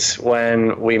it is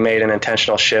when we made an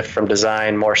intentional shift from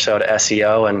design more so to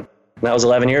SEO. And that was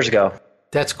 11 years ago.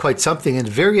 That's quite something, and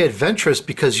very adventurous,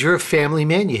 because you're a family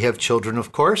man. You have children,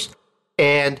 of course.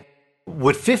 And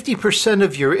with 50%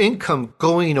 of your income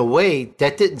going away,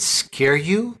 that didn't scare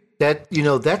you?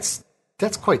 That's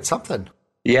quite something.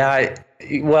 Yeah.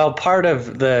 Well, part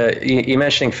of you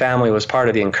mentioning family was part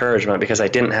of the encouragement, because I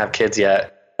didn't have kids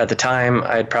yet. At the time,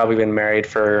 I had probably been married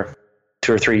for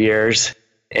 2 or 3 years,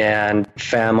 and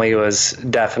family was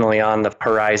definitely on the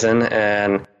horizon.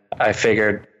 And I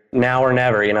figured now or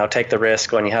never, take the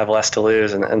risk when you have less to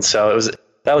lose. And so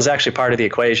that was actually part of the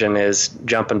equation, is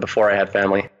jumping before I had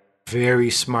family. Very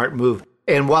smart move.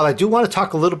 And while I do want to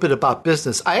talk a little bit about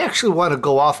business, I actually want to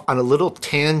go off on a little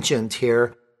tangent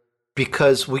here,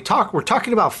 because we're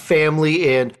talking about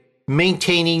family and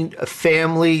maintaining a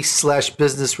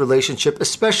family/business relationship,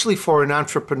 especially for an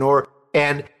entrepreneur.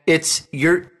 And it's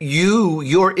your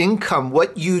income,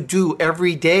 what you do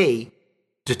every day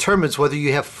determines whether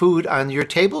you have food on your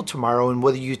table tomorrow and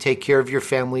whether you take care of your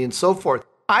family and so forth.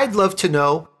 I'd love to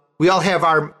know, we all have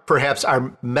perhaps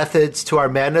our methods to our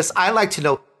madness. I like to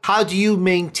know, how do you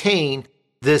maintain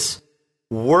this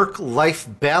work-life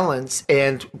balance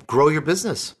and grow your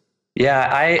business?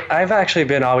 Yeah, I've actually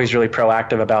been always really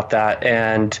proactive about that.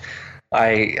 And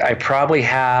I probably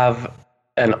have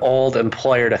an old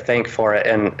employer to thank for it,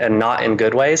 and not in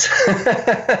good ways.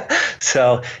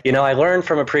 So, I learned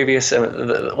from a previous, one of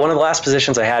the last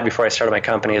positions I had before I started my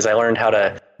company is I learned how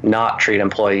to not treat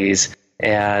employees.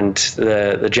 And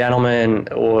the gentleman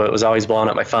was always blowing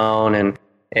up my phone. And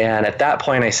at that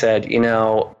point I said,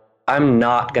 I'm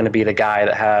not going to be the guy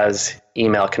that has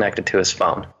email connected to his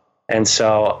phone. And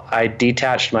so I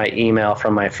detached my email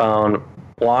from my phone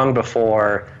long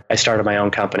before I started my own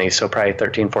company. So probably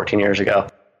 13, 14 years ago.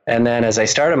 And then as I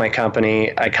started my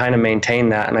company, I kind of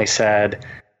maintained that. And I said,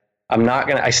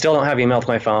 I still don't have email with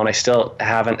my phone. I still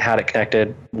haven't had it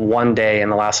connected one day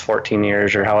in the last 14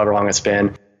 years or however long it's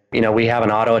been. We have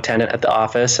an auto attendant at the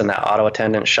office, and that auto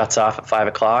attendant shuts off at 5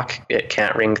 o'clock. It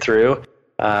can't ring through.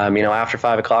 After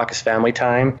 5 o'clock is family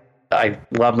time. I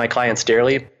love my clients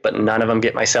dearly, but none of them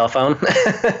get my cell phone.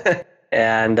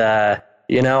 And, I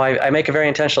make a very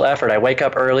intentional effort. I wake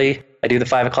up early. I do the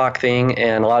 5 o'clock thing.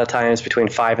 And a lot of times between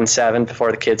 5 and 7,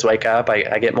 before the kids wake up,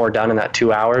 I get more done in that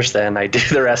 2 hours than I do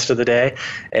the rest of the day.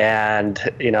 And,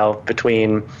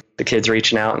 between the kids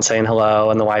reaching out and saying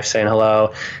hello and the wife saying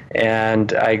hello,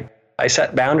 and I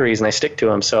set boundaries and I stick to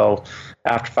them. So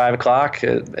after 5 o'clock,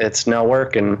 it's no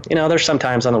work. And, there's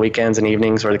sometimes on the weekends and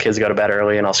evenings where the kids go to bed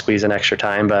early and I'll squeeze in extra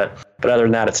time. But other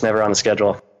than that, it's never on the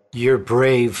schedule. You're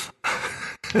brave.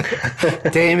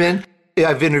 Damon,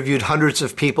 I've interviewed hundreds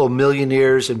of people,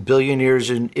 millionaires and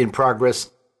billionaires in progress.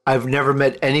 I've never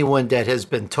met anyone that has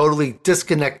been totally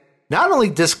not only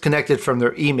disconnected from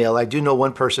their email. I do know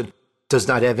one person does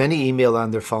not have any email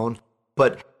on their phone,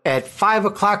 but at 5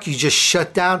 o'clock, you just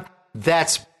shut down.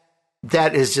 That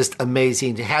is just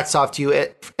amazing. Hats off to you.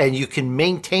 And you can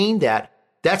maintain that.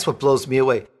 That's what blows me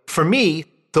away. For me,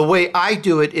 the way I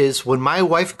do it is when my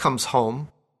wife comes home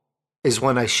is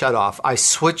when I shut off. I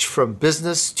switch from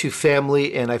business to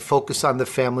family, and I focus on the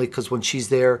family, because when she's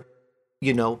there,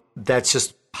 that's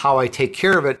just how I take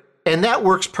care of it. And that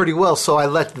works pretty well. So I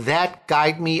let that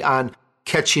guide me on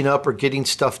catching up or getting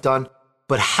stuff done.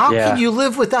 But how can you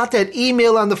live without that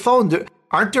email on the phone?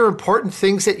 Aren't there important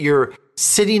things that you're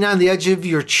sitting on the edge of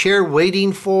your chair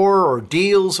waiting for, or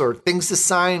deals or things to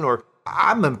sign? Or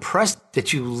I'm impressed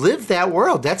that you live that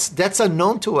world. That's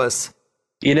unknown to us.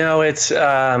 It's,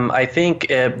 I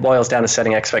think it boils down to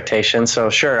setting expectations. So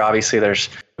sure, obviously there's,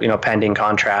 pending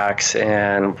contracts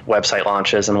and website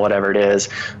launches and whatever it is,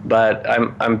 but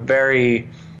I'm very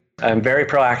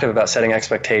proactive about setting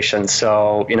expectations.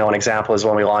 So, an example is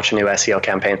when we launch a new SEO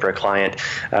campaign for a client.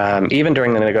 Even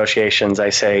during the negotiations, I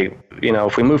say,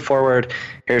 if we move forward,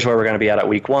 here's where we're going to be at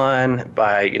week 1.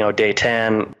 By, day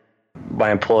 10,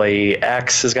 my employee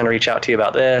X is going to reach out to you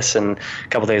about this. And a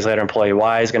couple of days later, employee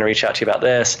Y is going to reach out to you about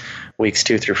this. Weeks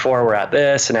 2 through 4, we're at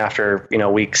this. And after,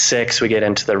 week 6, we get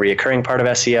into the reoccurring part of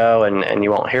SEO, and you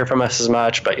won't hear from us as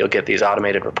much, but you'll get these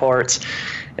automated reports.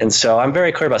 And so I'm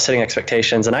very clear about setting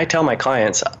expectations. And I tell my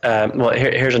clients,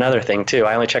 here's another thing too.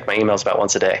 I only check my emails about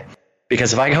once a day,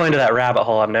 because if I go into that rabbit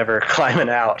hole, I'm never climbing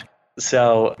out.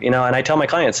 So, and I tell my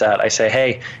clients that. I say,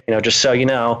 hey, just so you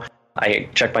know, I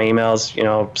check my emails,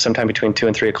 sometime between 2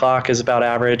 and 3 o'clock is about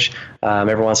average.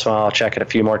 Every once in a while, I'll check it a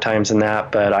few more times than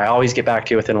that, but I always get back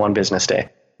to you within 1 business day.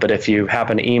 But if you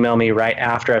happen to email me right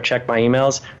after I've checked my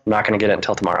emails, I'm not going to get it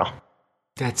until tomorrow.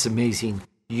 That's amazing.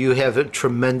 You have a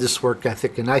tremendous work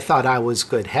ethic, and I thought I was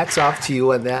good. Hats off to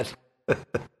you on that.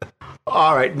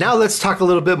 All right, now let's talk a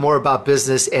little bit more about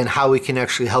business and how we can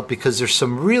actually help, because there's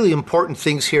some really important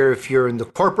things here. If you're in the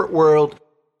corporate world,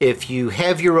 if you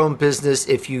have your own business,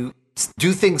 if you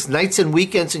do things nights and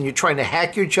weekends and you're trying to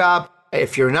hack your job,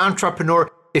 if you're an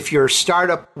entrepreneur, if you're a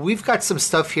startup, we've got some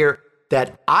stuff here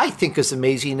that I think is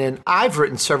amazing. And I've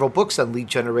written several books on lead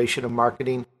generation and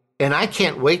marketing, and I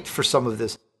can't wait for some of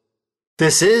this.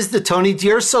 This is the Tony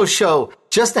DUrso Show.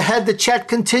 Just ahead, the chat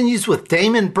continues with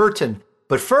Damon Burton.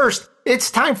 But first,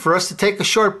 it's time for us to take a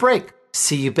short break.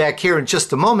 See you back here in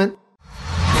just a moment.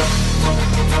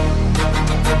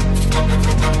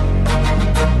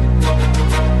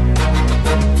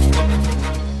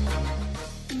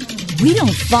 We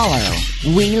don't follow,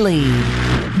 we lead.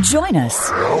 Join us,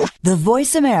 the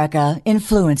Voice America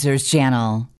Influencers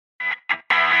Channel.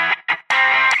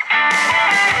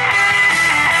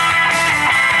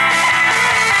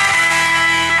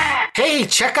 Hey,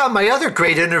 check out my other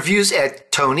great interviews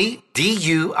at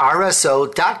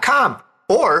TonyDUrso.com,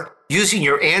 or using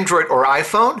your Android or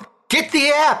iPhone, get the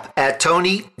app at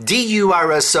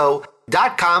TonyDUrso.com.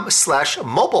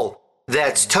 TonyDUrso.com/mobile.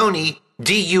 That's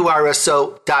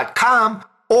TonyDUrso.com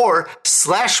or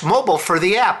 /mobile for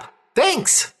the app.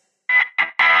 Thanks.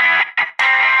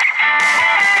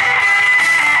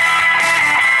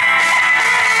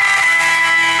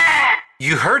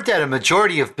 You heard that a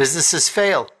majority of businesses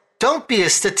fail. Don't be a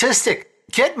statistic.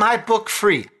 Get my book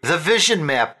free, The Vision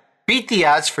Map. Beat the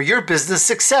odds for your business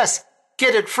success.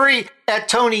 Get it free at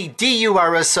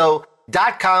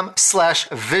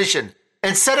TonyDUrso.com/vision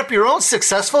and set up your own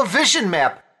successful vision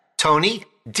map.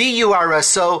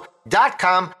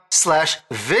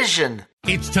 TonyDUrso.com/vision.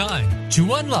 It's time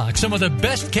to unlock some of the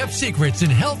best kept secrets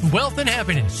in health, wealth, and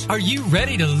happiness. Are you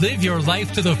ready to live your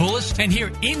life to the fullest and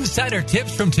hear insider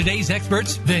tips from today's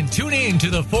experts? Then tune in to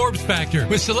the Forbes Factor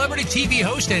with celebrity TV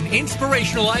host and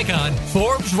inspirational icon,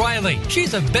 Forbes Riley.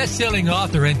 She's a best-selling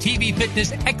author and TV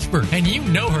fitness expert, and you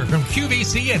know her from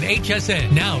QVC and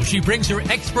HSN. Now she brings her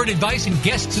expert advice and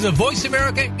guests to the Voice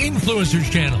America Influencers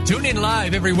channel. Tune in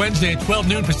live every Wednesday at 12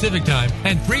 noon Pacific time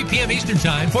and 3 p.m. Eastern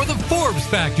time for the Forbes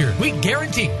Factor. We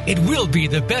guarantee it will be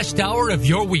the best hour of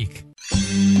your week.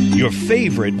 Your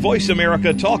favorite Voice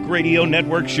America Talk Radio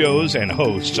Network shows and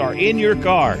hosts are in your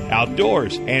car,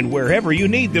 outdoors, and wherever you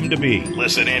need them to be.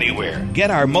 Listen anywhere. Get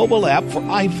our mobile app for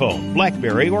iPhone,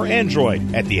 BlackBerry, or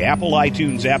Android at the Apple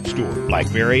iTunes App Store,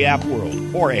 BlackBerry App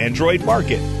World, or Android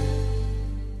Market.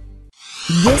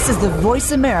 This is the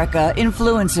Voice America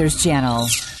Influencers channel.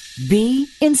 Be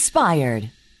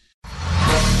inspired.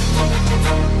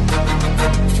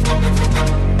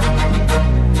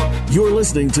 You're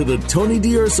listening to the Tony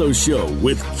DUrso Show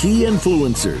with key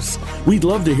influencers. We'd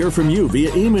love to hear from you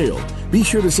via email. Be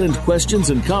sure to send questions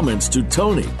and comments to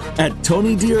Tony at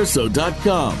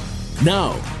TonyDUrso.com.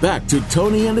 Now, back to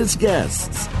Tony and his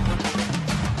guests.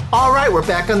 All right, we're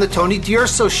back on the Tony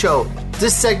DUrso Show.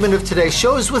 This segment of today's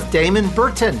show is with Damon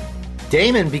Burton.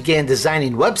 Damon began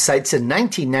designing websites in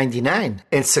 1999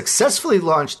 and successfully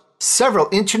launched several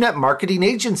internet marketing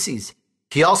agencies.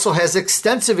 He also has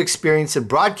extensive experience in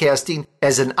broadcasting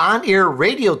as an on-air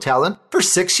radio talent for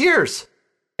 6 years.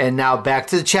 And now back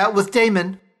to the chat with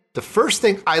Damon. The first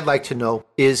thing I'd like to know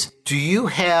is, do you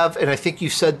have, and I think you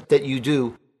said that you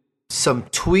do, some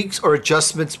tweaks or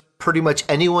adjustments pretty much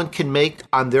anyone can make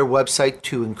on their website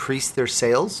to increase their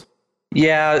sales?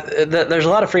 Yeah, there's a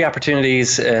lot of free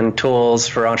opportunities and tools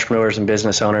for entrepreneurs and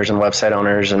business owners and website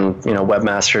owners and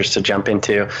webmasters to jump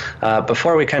into.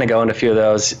 Before we kind of go into a few of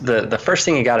those, the first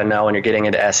thing you got to know when you're getting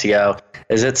into SEO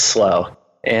is it's slow.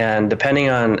 And depending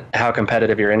on how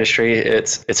competitive your industry,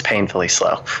 it's painfully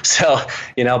slow. So,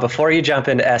 before you jump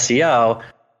into SEO,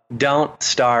 don't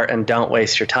start and don't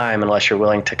waste your time unless you're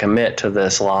willing to commit to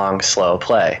this long, slow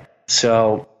play.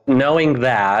 So knowing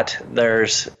that,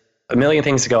 there's a million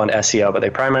things to go into SEO, but they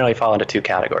primarily fall into two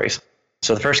categories.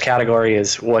 So the first category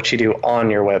is what you do on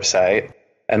your website.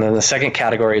 And then the second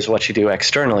category is what you do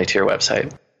externally to your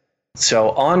website. So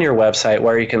on your website,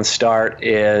 where you can start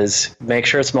is make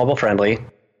sure it's mobile friendly.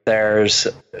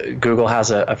 Google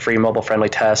has a free mobile friendly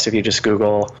test. If you just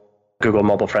Google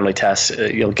mobile friendly test,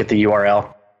 you'll get the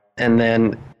URL. And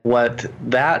then what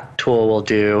that tool will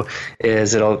do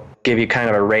is it'll give you kind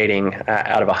of a rating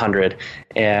out of 100,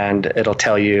 and it'll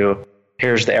tell you,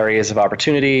 here's the areas of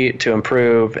opportunity to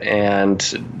improve,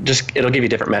 and it'll give you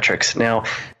different metrics. Now,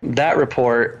 that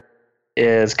report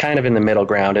is kind of in the middle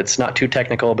ground. It's not too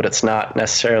technical, but it's not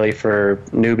necessarily for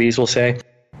newbies, we'll say.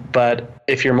 But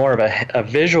if you're more of a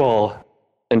visual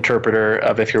interpreter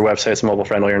of if your website's mobile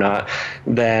friendly or not,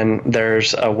 then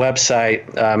there's a website.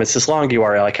 It's this long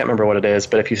URL. I can't remember what it is,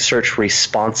 but if you search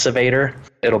Responsivator,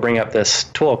 it'll bring up this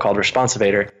tool called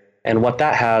Responsivator. And what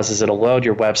that has is it'll load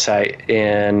your website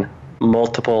in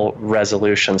multiple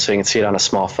resolutions. So you can see it on a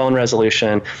small phone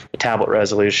resolution, a tablet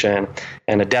resolution,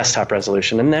 and a desktop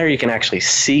resolution. And there you can actually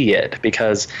see it,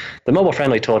 because the mobile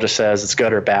friendly tool just says it's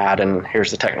good or bad, and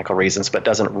here's the technical reasons, but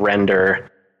doesn't render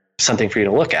something for you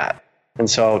to look at. And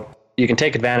so you can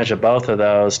take advantage of both of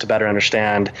those to better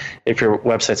understand if your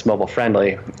website's mobile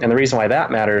friendly. And the reason why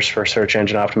that matters for search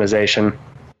engine optimization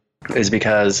is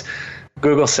because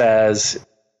Google says,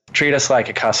 treat us like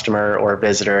a customer or a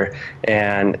visitor.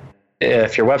 And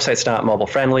if your website's not mobile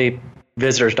friendly,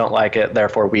 visitors don't like it,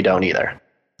 therefore we don't either.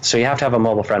 So you have to have a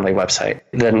mobile friendly website.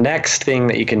 The next thing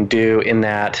that you can do in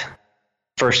that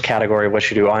first category of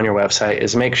what you do on your website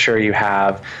is make sure you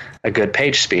have a good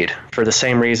page speed. For the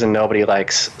same reason nobody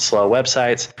likes slow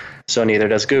websites, so neither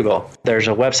does Google. There's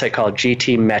a website called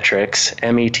GTmetrix,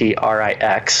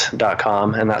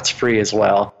 metrix.com, and that's free as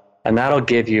well. And that'll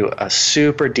give you a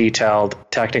super detailed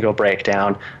technical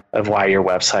breakdown of why your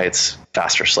website's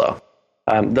fast or slow.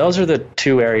 Those are the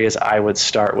two areas I would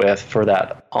start with for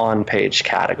that on-page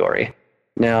category.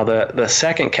 Now, the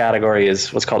second category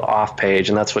is what's called off-page,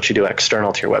 and that's what you do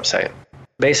external to your website.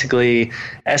 Basically,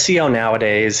 SEO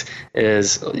nowadays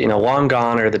is, long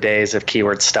gone are the days of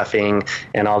keyword stuffing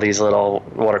and all these little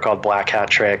what are called black hat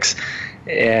tricks.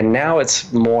 And now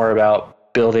it's more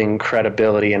about building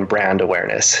credibility and brand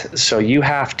awareness. So you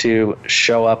have to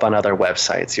show up on other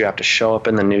websites. You have to show up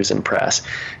in the news and press.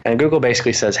 And Google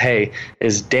basically says, hey,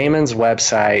 is Damon's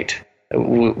website,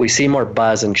 we see more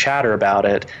buzz and chatter about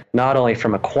it, not only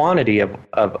from a quantity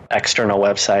of external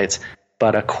websites,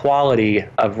 but a quality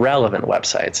of relevant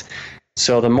websites.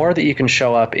 So the more that you can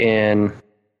show up in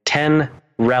 10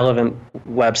 relevant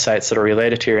websites that are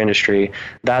related to your industry,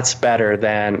 that's better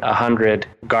than 100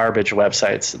 garbage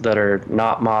websites that are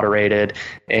not moderated,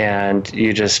 and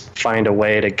you just find a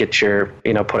way to get your,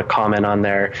 put a comment on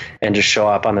there and just show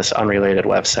up on this unrelated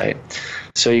website.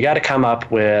 So you got to come up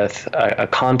with a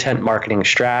content marketing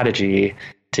strategy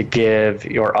to give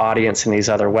your audience in these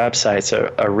other websites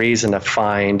a reason to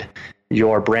find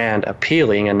your brand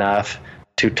appealing enough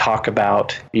to talk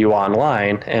about you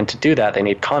online, and to do that, they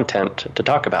need content to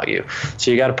talk about you. So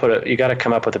you got to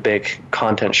come up with a big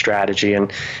content strategy,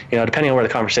 and depending on where the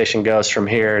conversation goes from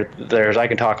here, I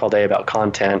can talk all day about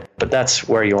content, but that's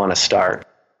where you want to start.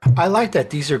 I like that.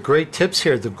 These are great tips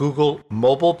here. The Google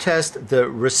mobile test, the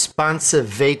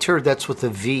responsivator, that's with a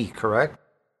V, correct?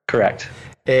 Correct.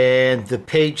 And the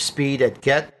page speed at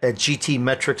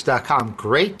get@gtmetrics.com.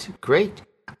 Great.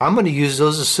 I'm going to use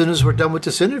those as soon as we're done with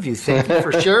this interview. Thank you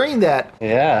for sharing that.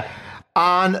 Yeah.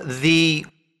 On the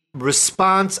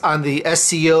response on the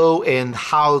SEO and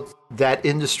how that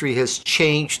industry has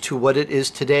changed to what it is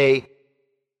today,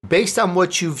 based on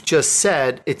what you've just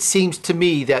said, it seems to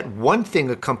me that one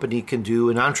thing a company can do,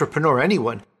 an entrepreneur,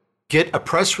 anyone, get a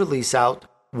press release out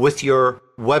with your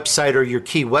website or your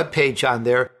key web page on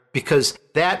there, because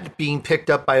that being picked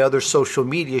up by other social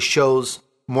media shows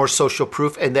more social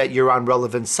proof and that you're on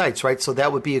relevant sites, right? So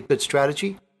that would be a good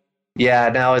strategy? Yeah,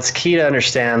 now it's key to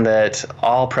understand that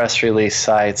all press release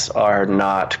sites are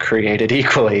not created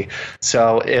equally.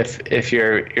 So if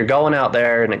you're going out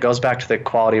there, and it goes back to the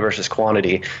quality versus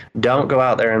quantity, don't go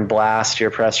out there and blast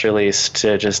your press release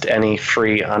to just any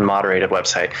free unmoderated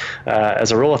website.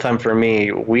 As a rule of thumb for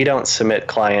me, we don't submit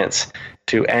clients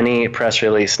to any press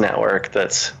release network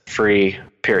that's free,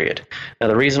 period. Now,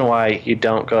 the reason why you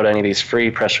don't go to any of these free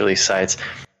press release sites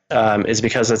is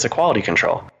because it's a quality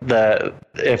control.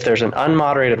 If there's an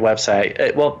unmoderated website,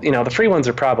 the free ones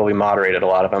are probably moderated, a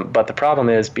lot of them, but the problem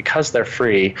is because they're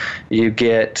free, you're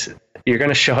going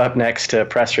to show up next to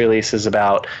press releases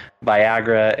about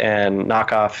Viagra and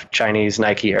knockoff Chinese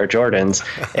Nike Air Jordans,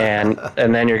 and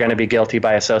then you're going to be guilty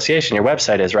by association. Your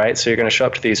website is, right? So you're going to show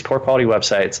up to these poor quality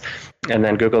websites, and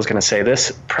then Google's going to say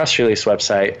this press release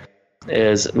website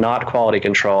is not quality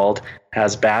controlled,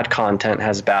 has bad content,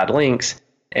 has bad links,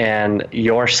 and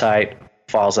your site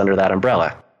falls under that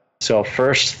umbrella. So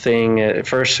first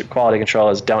quality control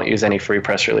is don't use any free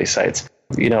press release sites.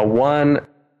 One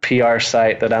PR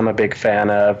site that I'm a big fan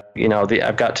of,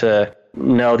 I've got to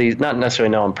know these, not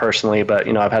necessarily know them personally, but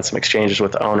I've had some exchanges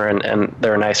with the owner, and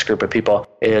they're a nice group of people,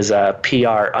 is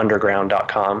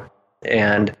prunderground.com.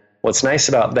 And what's nice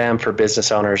about them for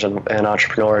business owners and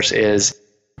entrepreneurs is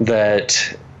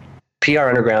that PR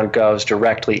Underground goes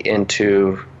directly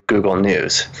into Google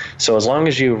News. So as long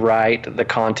as you write the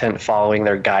content following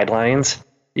their guidelines,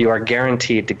 you are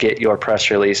guaranteed to get your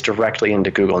press release directly into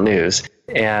Google News.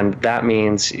 And that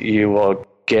means you will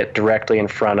get directly in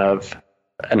front of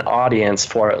an audience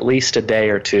for at least a day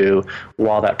or two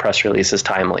while that press release is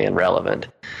timely and relevant.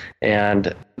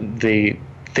 And the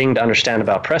thing to understand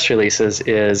about press releases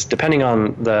is, depending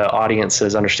on the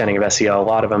audience's understanding of SEO, a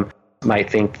lot of them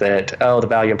might think that, the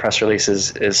value in press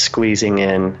releases is squeezing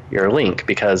in your link,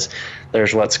 because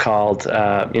there's what's called,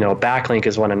 a backlink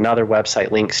is when another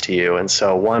website links to you. And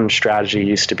so one strategy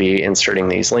used to be inserting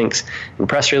these links in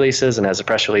press releases, and as the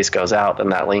press release goes out, then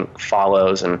that link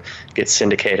follows and gets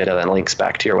syndicated and then links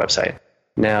back to your website.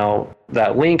 Now,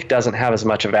 that link doesn't have as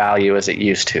much value as it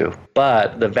used to,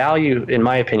 but the value, in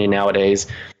my opinion, nowadays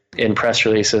in press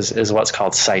releases is what's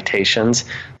called citations.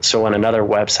 So when another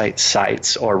website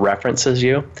cites or references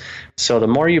you. So the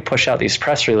more you push out these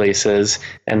press releases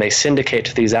and they syndicate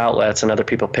to these outlets and other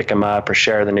people pick them up or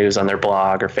share the news on their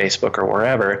blog or Facebook or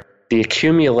wherever, the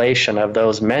accumulation of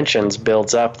those mentions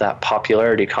builds up that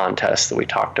popularity contest that we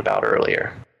talked about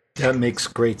earlier. That makes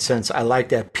great sense. I like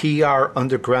that.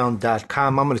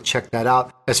 prunderground.com. I'm going to check that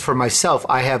out. As for myself,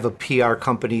 I have a PR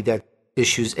company that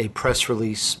issues a press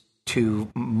release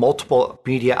to multiple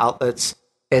media outlets,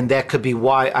 and that could be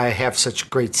why I have such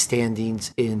great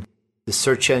standings in the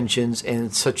search engines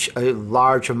and such a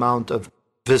large amount of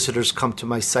visitors come to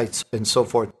my sites and so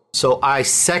forth. So I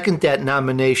second that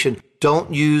nomination.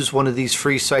 Don't use one of these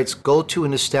free sites. Go to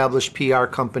an established PR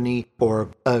company or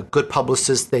a good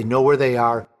publicist. They know where they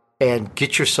are, and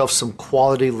get yourself some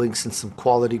quality links and some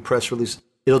quality press releases.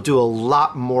 It'll do a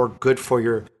lot more good for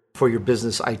your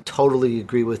business. I totally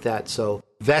agree with that. So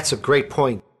that's a great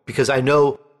point, because I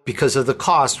know because of the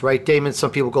cost, right, Damon? Some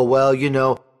people go, well,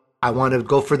 I want to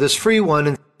go for this free one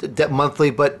and that monthly,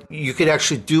 but you could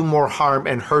actually do more harm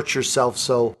and hurt yourself.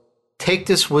 So take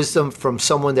this wisdom from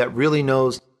someone that really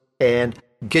knows and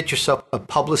get yourself a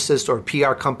publicist or a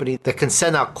PR company that can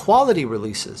send out quality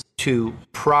releases to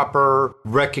proper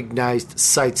recognized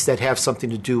sites that have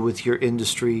something to do with your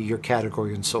industry, your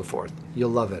category, and so forth. You'll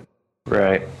love it.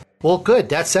 Right. Well, good.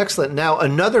 That's excellent. Now,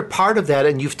 another part of that,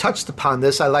 and you've touched upon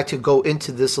this, I like to go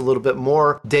into this a little bit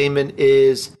more, Damon,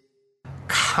 is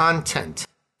content.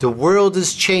 The world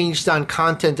has changed on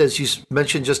content, as you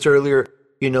mentioned just earlier.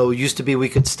 It used to be we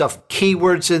could stuff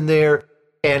keywords in there,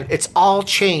 and it's all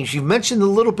changed. You mentioned a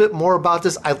little bit more about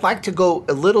this. I'd like to go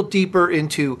a little deeper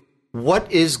into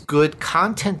what is good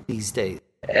content these days.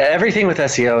 Everything with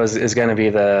SEO is going to be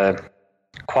the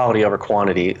quality over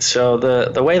quantity. So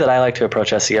the way that I like to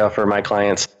approach SEO for my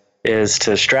clients is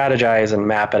to strategize and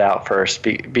map it out first,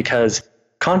 because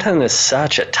content is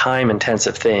such a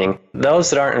time-intensive thing. Those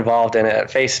that aren't involved in it,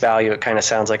 at face value, it kind of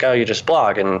sounds like, oh, you just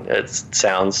blog, and it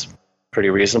sounds pretty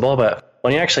reasonable. But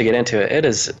when you actually get into it, it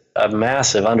is a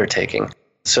massive undertaking.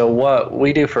 So what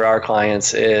we do for our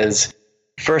clients is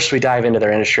first we dive into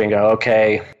their industry and go,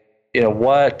 okay,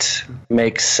 what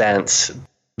makes sense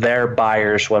their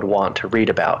buyers would want to read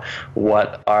about?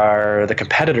 What are the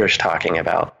competitors talking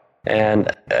about?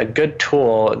 And a good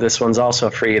tool, this one's also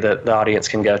free, that the audience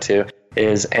can go to,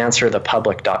 is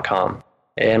answerthepublic.com.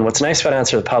 And what's nice about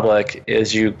Answer the Public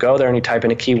is you go there and you type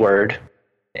in a keyword,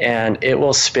 and it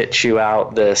will spit you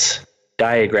out this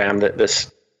diagram,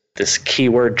 this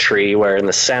keyword tree, where in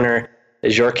the center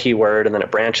is your keyword, and then it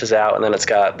branches out, and then it's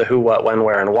got the who, what, when,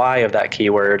 where, and why of that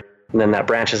keyword, and then that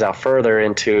branches out further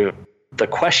into the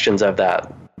questions of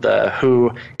that, the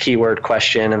who keyword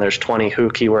question, and there's 20 who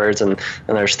keywords, and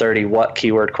there's 30 what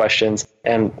keyword questions.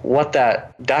 And what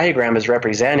that diagram is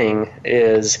representing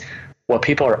is what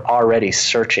people are already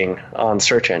searching on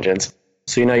search engines.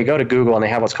 So, you go to Google and they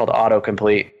have what's called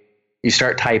autocomplete. You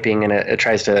start typing and it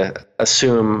tries to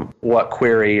assume what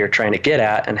query you're trying to get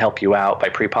at and help you out by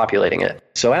pre-populating it.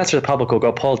 So Answer the Public will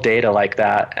go pull data like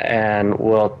that and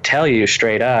will tell you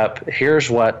straight up, here's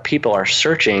what people are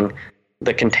searching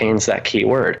that contains that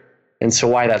keyword. And so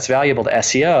why that's valuable to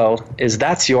SEO is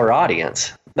that's your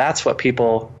audience. That's what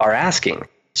people are asking.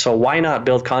 So why not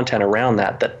build content around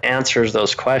that answers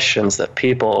those questions that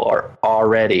people are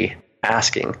already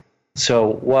asking?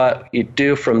 So what you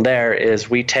do from there is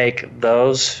we take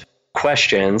those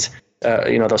questions,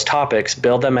 those topics,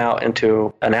 build them out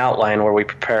into an outline where we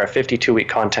prepare a 52-week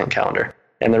content calendar.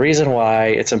 And the reason why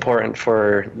it's important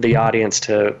for the audience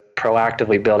to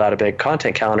proactively build out a big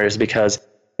content calendar is because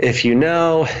if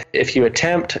you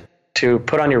attempt to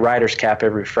put on your writer's cap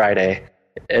every Friday,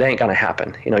 it ain't going to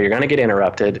happen. You're going to get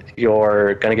interrupted.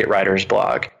 You're going to get writer's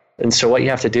block. And so what you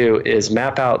have to do is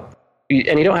map out,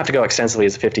 and you don't have to go extensively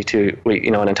as a 52-week,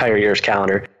 an entire year's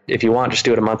calendar. If you want, just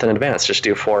do it a month in advance. Just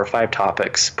do 4 or 5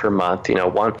 topics per month.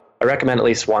 I recommend at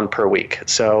least one per week.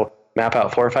 So map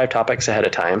out 4 or 5 topics ahead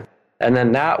of time. And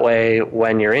then that way,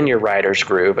 when you're in your writer's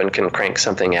groove and can crank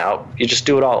something out, you just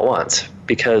do it all at once,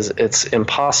 because it's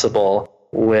impossible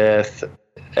with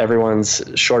everyone's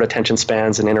short attention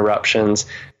spans and interruptions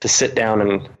to sit down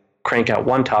and crank out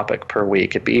one topic per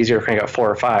week. It'd be easier to crank out 4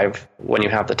 or 5 when you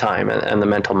have the time and the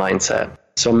mental mindset.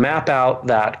 So map out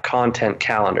that content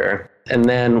calendar. And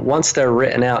then once they're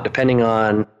written out, depending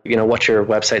on, what your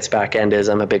website's back end is,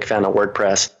 I'm a big fan of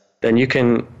WordPress, then you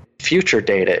can future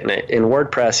date it. In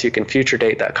WordPress, you can future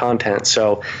date that content.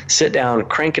 So sit down,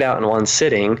 crank it out in one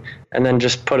sitting, and then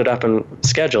just put it up and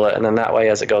schedule it. And then that way,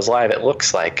 as it goes live, it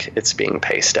looks like it's being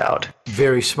paced out.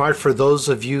 Very smart. For those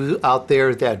of you out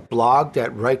there that blog,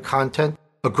 that write content,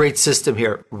 a great system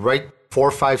here. Write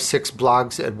 4, 5, 6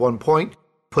 blogs at one point,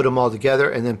 put them all together,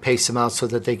 and then pace them out so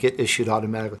that they get issued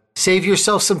automatically. Save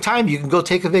yourself some time. You can go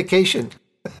take a vacation.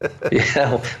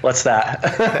 Yeah, what's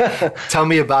that? Tell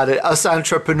me about it. Us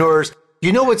entrepreneurs,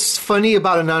 what's funny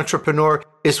about an entrepreneur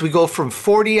is we go from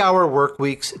 40-hour work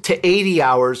weeks to 80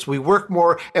 hours. We work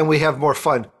more and we have more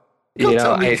fun.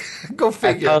 Go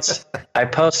figure. I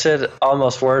posted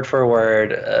almost word for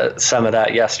word some of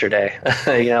that yesterday.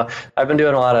 I've been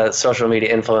doing a lot of social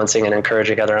media influencing and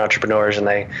encouraging other entrepreneurs, and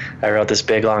I wrote this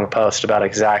big long post about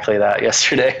exactly that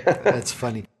yesterday. That's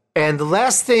funny. And the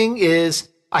last thing is,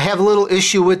 I have a little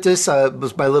issue with this. It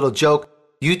was my little joke.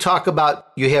 You talk about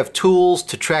you have tools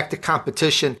to track the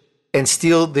competition and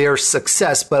steal their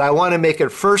success. But I want to make it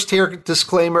first here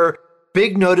disclaimer,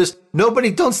 big notice,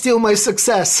 nobody don't steal my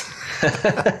success.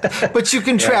 But you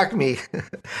can track me.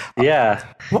 Yeah.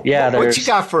 What you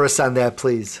got for us on that,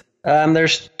 please?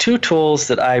 There's two tools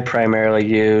that I primarily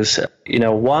use.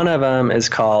 One of them is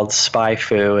called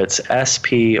SpyFu. It's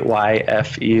spyfu.com.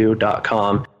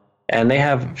 And they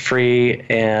have free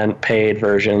and paid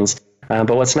versions.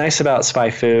 But what's nice about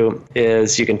SpyFu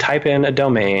is you can type in a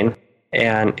domain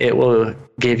and it will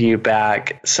give you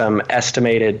back some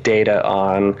estimated data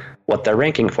on what they're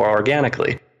ranking for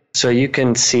organically. So you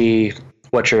can see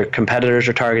what your competitors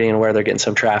are targeting and where they're getting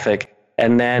some traffic.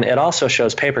 And then it also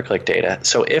shows pay-per-click data.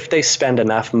 So if they spend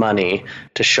enough money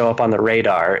to show up on the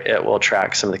radar, it will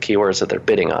track some of the keywords that they're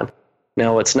bidding on.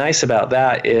 Now, what's nice about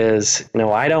that is,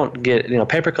 I don't get,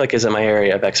 pay-per-click isn't my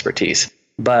area of expertise,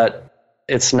 but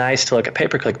it's nice to look at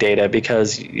pay-per-click data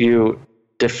because you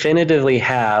definitively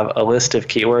have a list of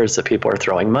keywords that people are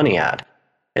throwing money at.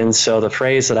 And so the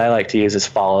phrase that I like to use is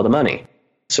follow the money.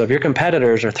 So if your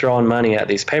competitors are throwing money at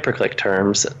these pay-per-click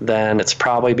terms, then it's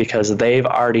probably because they've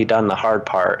already done the hard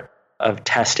part of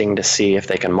testing to see if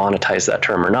they can monetize that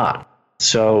term or not.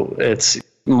 So it's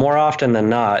more often than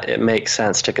not, it makes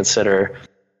sense to consider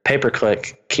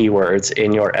pay-per-click keywords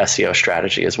in your SEO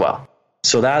strategy as well.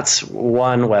 So that's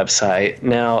one website.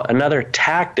 Now, another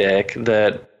tactic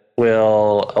that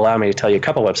will allow me to tell you a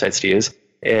couple websites to use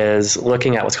is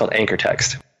looking at what's called anchor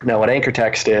text. Now, what anchor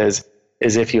text is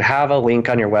if you have a link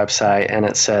on your website and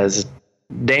it says,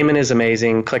 Damon is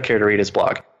amazing, click here to read his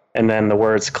blog. And then the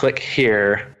words click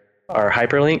here are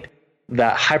hyperlinked.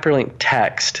 That hyperlink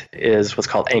text is what's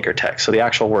called anchor text. So the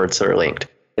actual words that are linked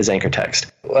is anchor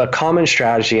text. A common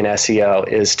strategy in SEO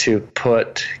is to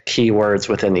put keywords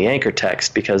within the anchor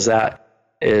text because that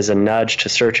is a nudge to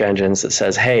search engines that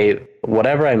says, hey,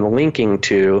 whatever I'm linking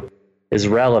to is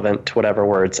relevant to whatever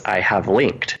words I have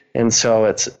linked. And so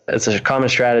it's a common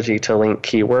strategy to link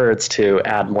keywords to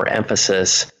add more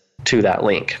emphasis to that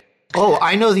link. Oh,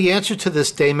 I know the answer to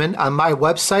this, Damon. On my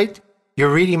website,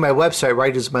 you're reading my website,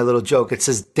 right? Is my little joke. It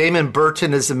says Damon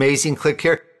Burton is amazing. Click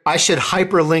here. I should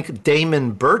hyperlink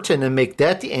Damon Burton and make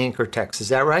that the anchor text. Is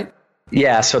that right?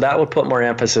 Yeah, so that would put more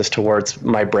emphasis towards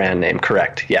my brand name.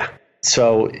 Correct. Yeah.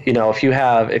 So, if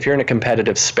you're in a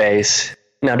competitive space,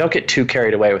 now don't get too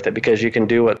carried away with it because you can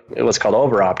do what's called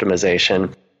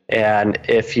over-optimization. And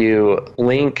if you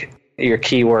link your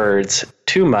keywords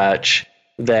too much,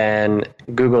 then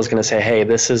Google's going to say, hey,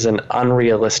 this is an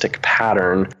unrealistic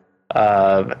pattern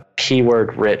of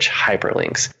keyword-rich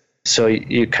hyperlinks. So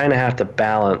you kind of have to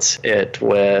balance it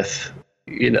with,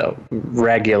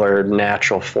 regular,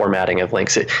 natural formatting of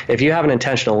links. If you have an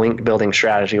intentional link building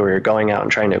strategy where you're going out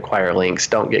and trying to acquire links,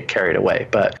 don't get carried away.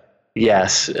 But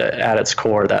yes, at its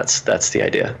core, that's the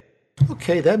idea.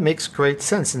 Okay, that makes great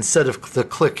sense. Instead of the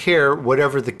click here,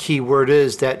 whatever the keyword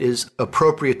is that is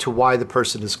appropriate to why the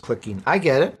person is clicking. I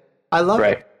get it. I love it.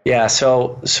 Right. Yeah.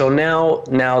 So now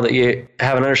that you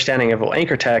have an understanding of what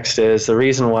anchor text is, the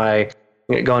reason why,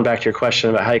 going back to your question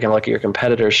about how you can look at your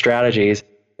competitors' strategies,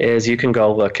 is you can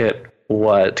go look at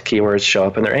what keywords show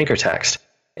up in their anchor text.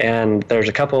 And there's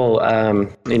a couple,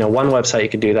 one website you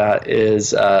can do that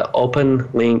is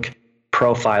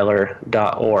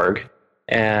openlinkprofiler.org.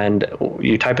 And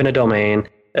you type in a domain,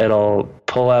 it'll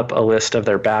pull up a list of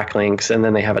their backlinks, and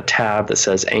then they have a tab that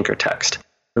says anchor text.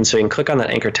 And so you can click on that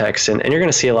anchor text, and you're going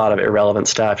to see a lot of irrelevant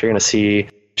stuff. You're going to see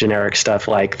generic stuff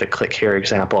like the click here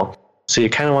example. So you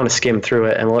kind of want to skim through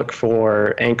it and look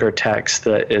for anchor text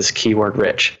that is keyword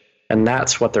rich. And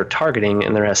that's what they're targeting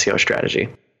in their SEO strategy.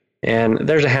 And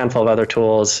there's a handful of other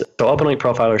tools. So OpenLink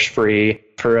Profiler is free.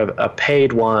 For a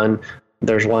paid one,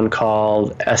 there's one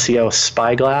called SEO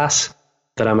Spyglass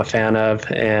that I'm a fan of,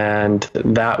 and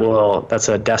that's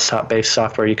a desktop-based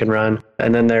software you can run.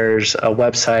 And then there's a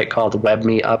website called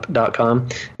webmeup.com.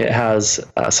 It has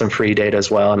some free data as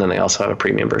well, and then they also have a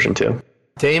premium version too.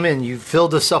 Damon, you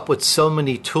filled us up with so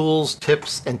many tools,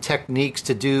 tips, and techniques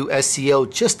to do SEO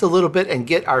just a little bit and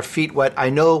get our feet wet. I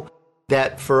know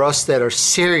that for us that are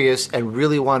serious and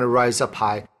really want to rise up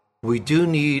high, we do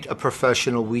need a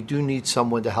professional. We do need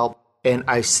someone to help. And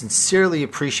I sincerely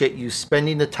appreciate you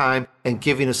spending the time and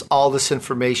giving us all this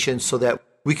information so that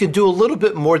we can do a little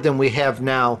bit more than we have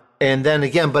now. And then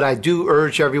again, but I do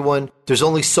urge everyone, there's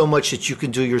only so much that you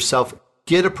can do yourself.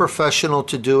 Get a professional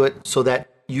to do it so that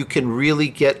you can really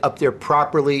get up there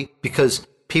properly, because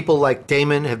people like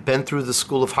Damon have been through the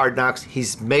school of hard knocks.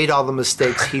 He's made all the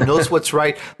mistakes. He knows what's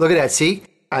right. Look at that. See,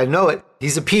 I know it.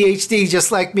 He's a PhD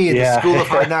just like me in the School of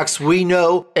Hard Knocks. We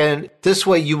know, and this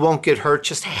way you won't get hurt.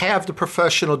 Just have the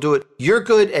professional do it. You're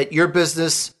good at your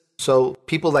business, so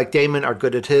people like Damon are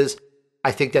good at his.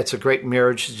 I think that's a great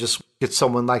marriage to just get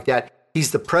someone like that. He's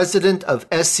the president of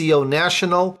SEO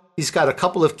National. He's got a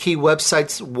couple of key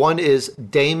websites. One is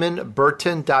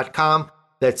DamonBurton.com.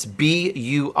 That's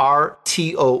BURTON.com.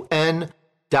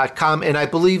 And I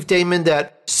believe, Damon,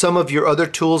 that some of your other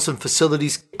tools and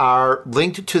facilities are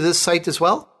linked to this site as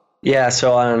well? Yeah,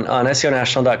 so on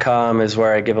SEOnational.com is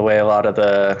where I give away a lot of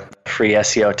the free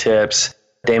SEO tips.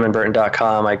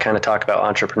 DamonBurton.com, I kind of talk about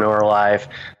Entrepreneur Live.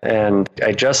 And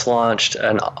I just launched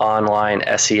an online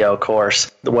SEO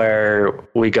course where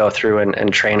we go through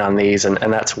and train on these, and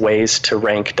that's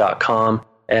waystorank.com.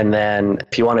 And then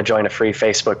if you want to join a free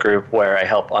Facebook group where I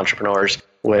help entrepreneurs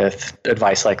with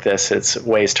advice like this, it's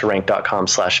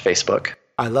waystorank.com/Facebook.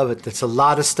 I love it. That's a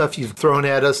lot of stuff you've thrown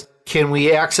at us. Can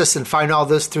we access and find all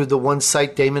this through the one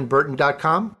site,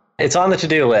 DamonBurton.com? It's on the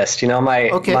to-do list. You know, my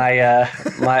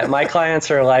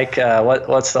clients are like,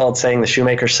 what's the old saying, the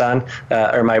shoemaker's son?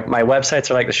 Or my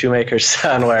websites are like the shoemaker's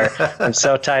son, where I'm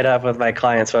so tied up with my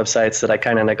clients' websites that I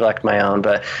kind of neglect my own.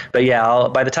 But yeah,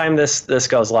 by the time this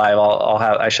goes live,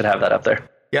 I should have that up there.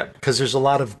 Yeah, because there's a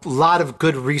lot of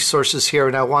good resources here,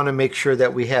 and I want to make sure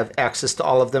that we have access to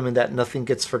all of them and that nothing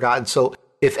gets forgotten. So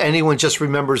if anyone just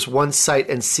remembers one site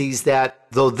and sees that,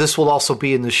 though this will also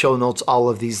be in the show notes, all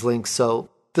of these links. So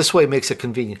this way makes it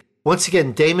convenient. Once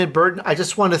again, Damon Burton, I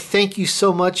just want to thank you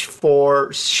so much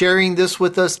for sharing this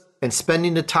with us and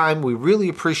spending the time. We really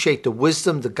appreciate the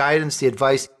wisdom, the guidance, the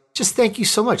advice. Just thank you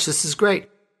so much. This is great.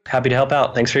 Happy to help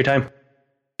out. Thanks for your time.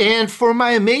 And for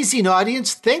my amazing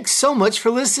audience, thanks so much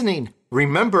for listening.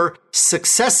 Remember,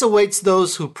 success awaits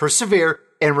those who persevere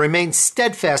and remain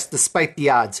steadfast despite the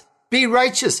odds. Be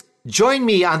righteous. Join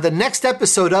me on the next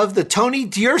episode of The Tony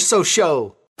DUrso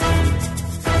Show.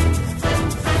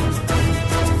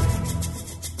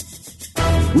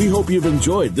 We hope you've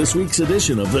enjoyed this week's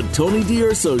edition of the Tony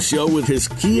DUrso Show with his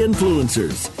key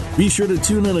influencers. Be sure to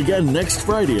tune in again next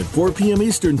Friday at 4 p.m.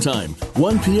 Eastern Time,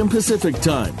 1 p.m. Pacific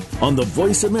Time on the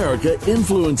Voice America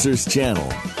Influencers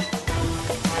channel.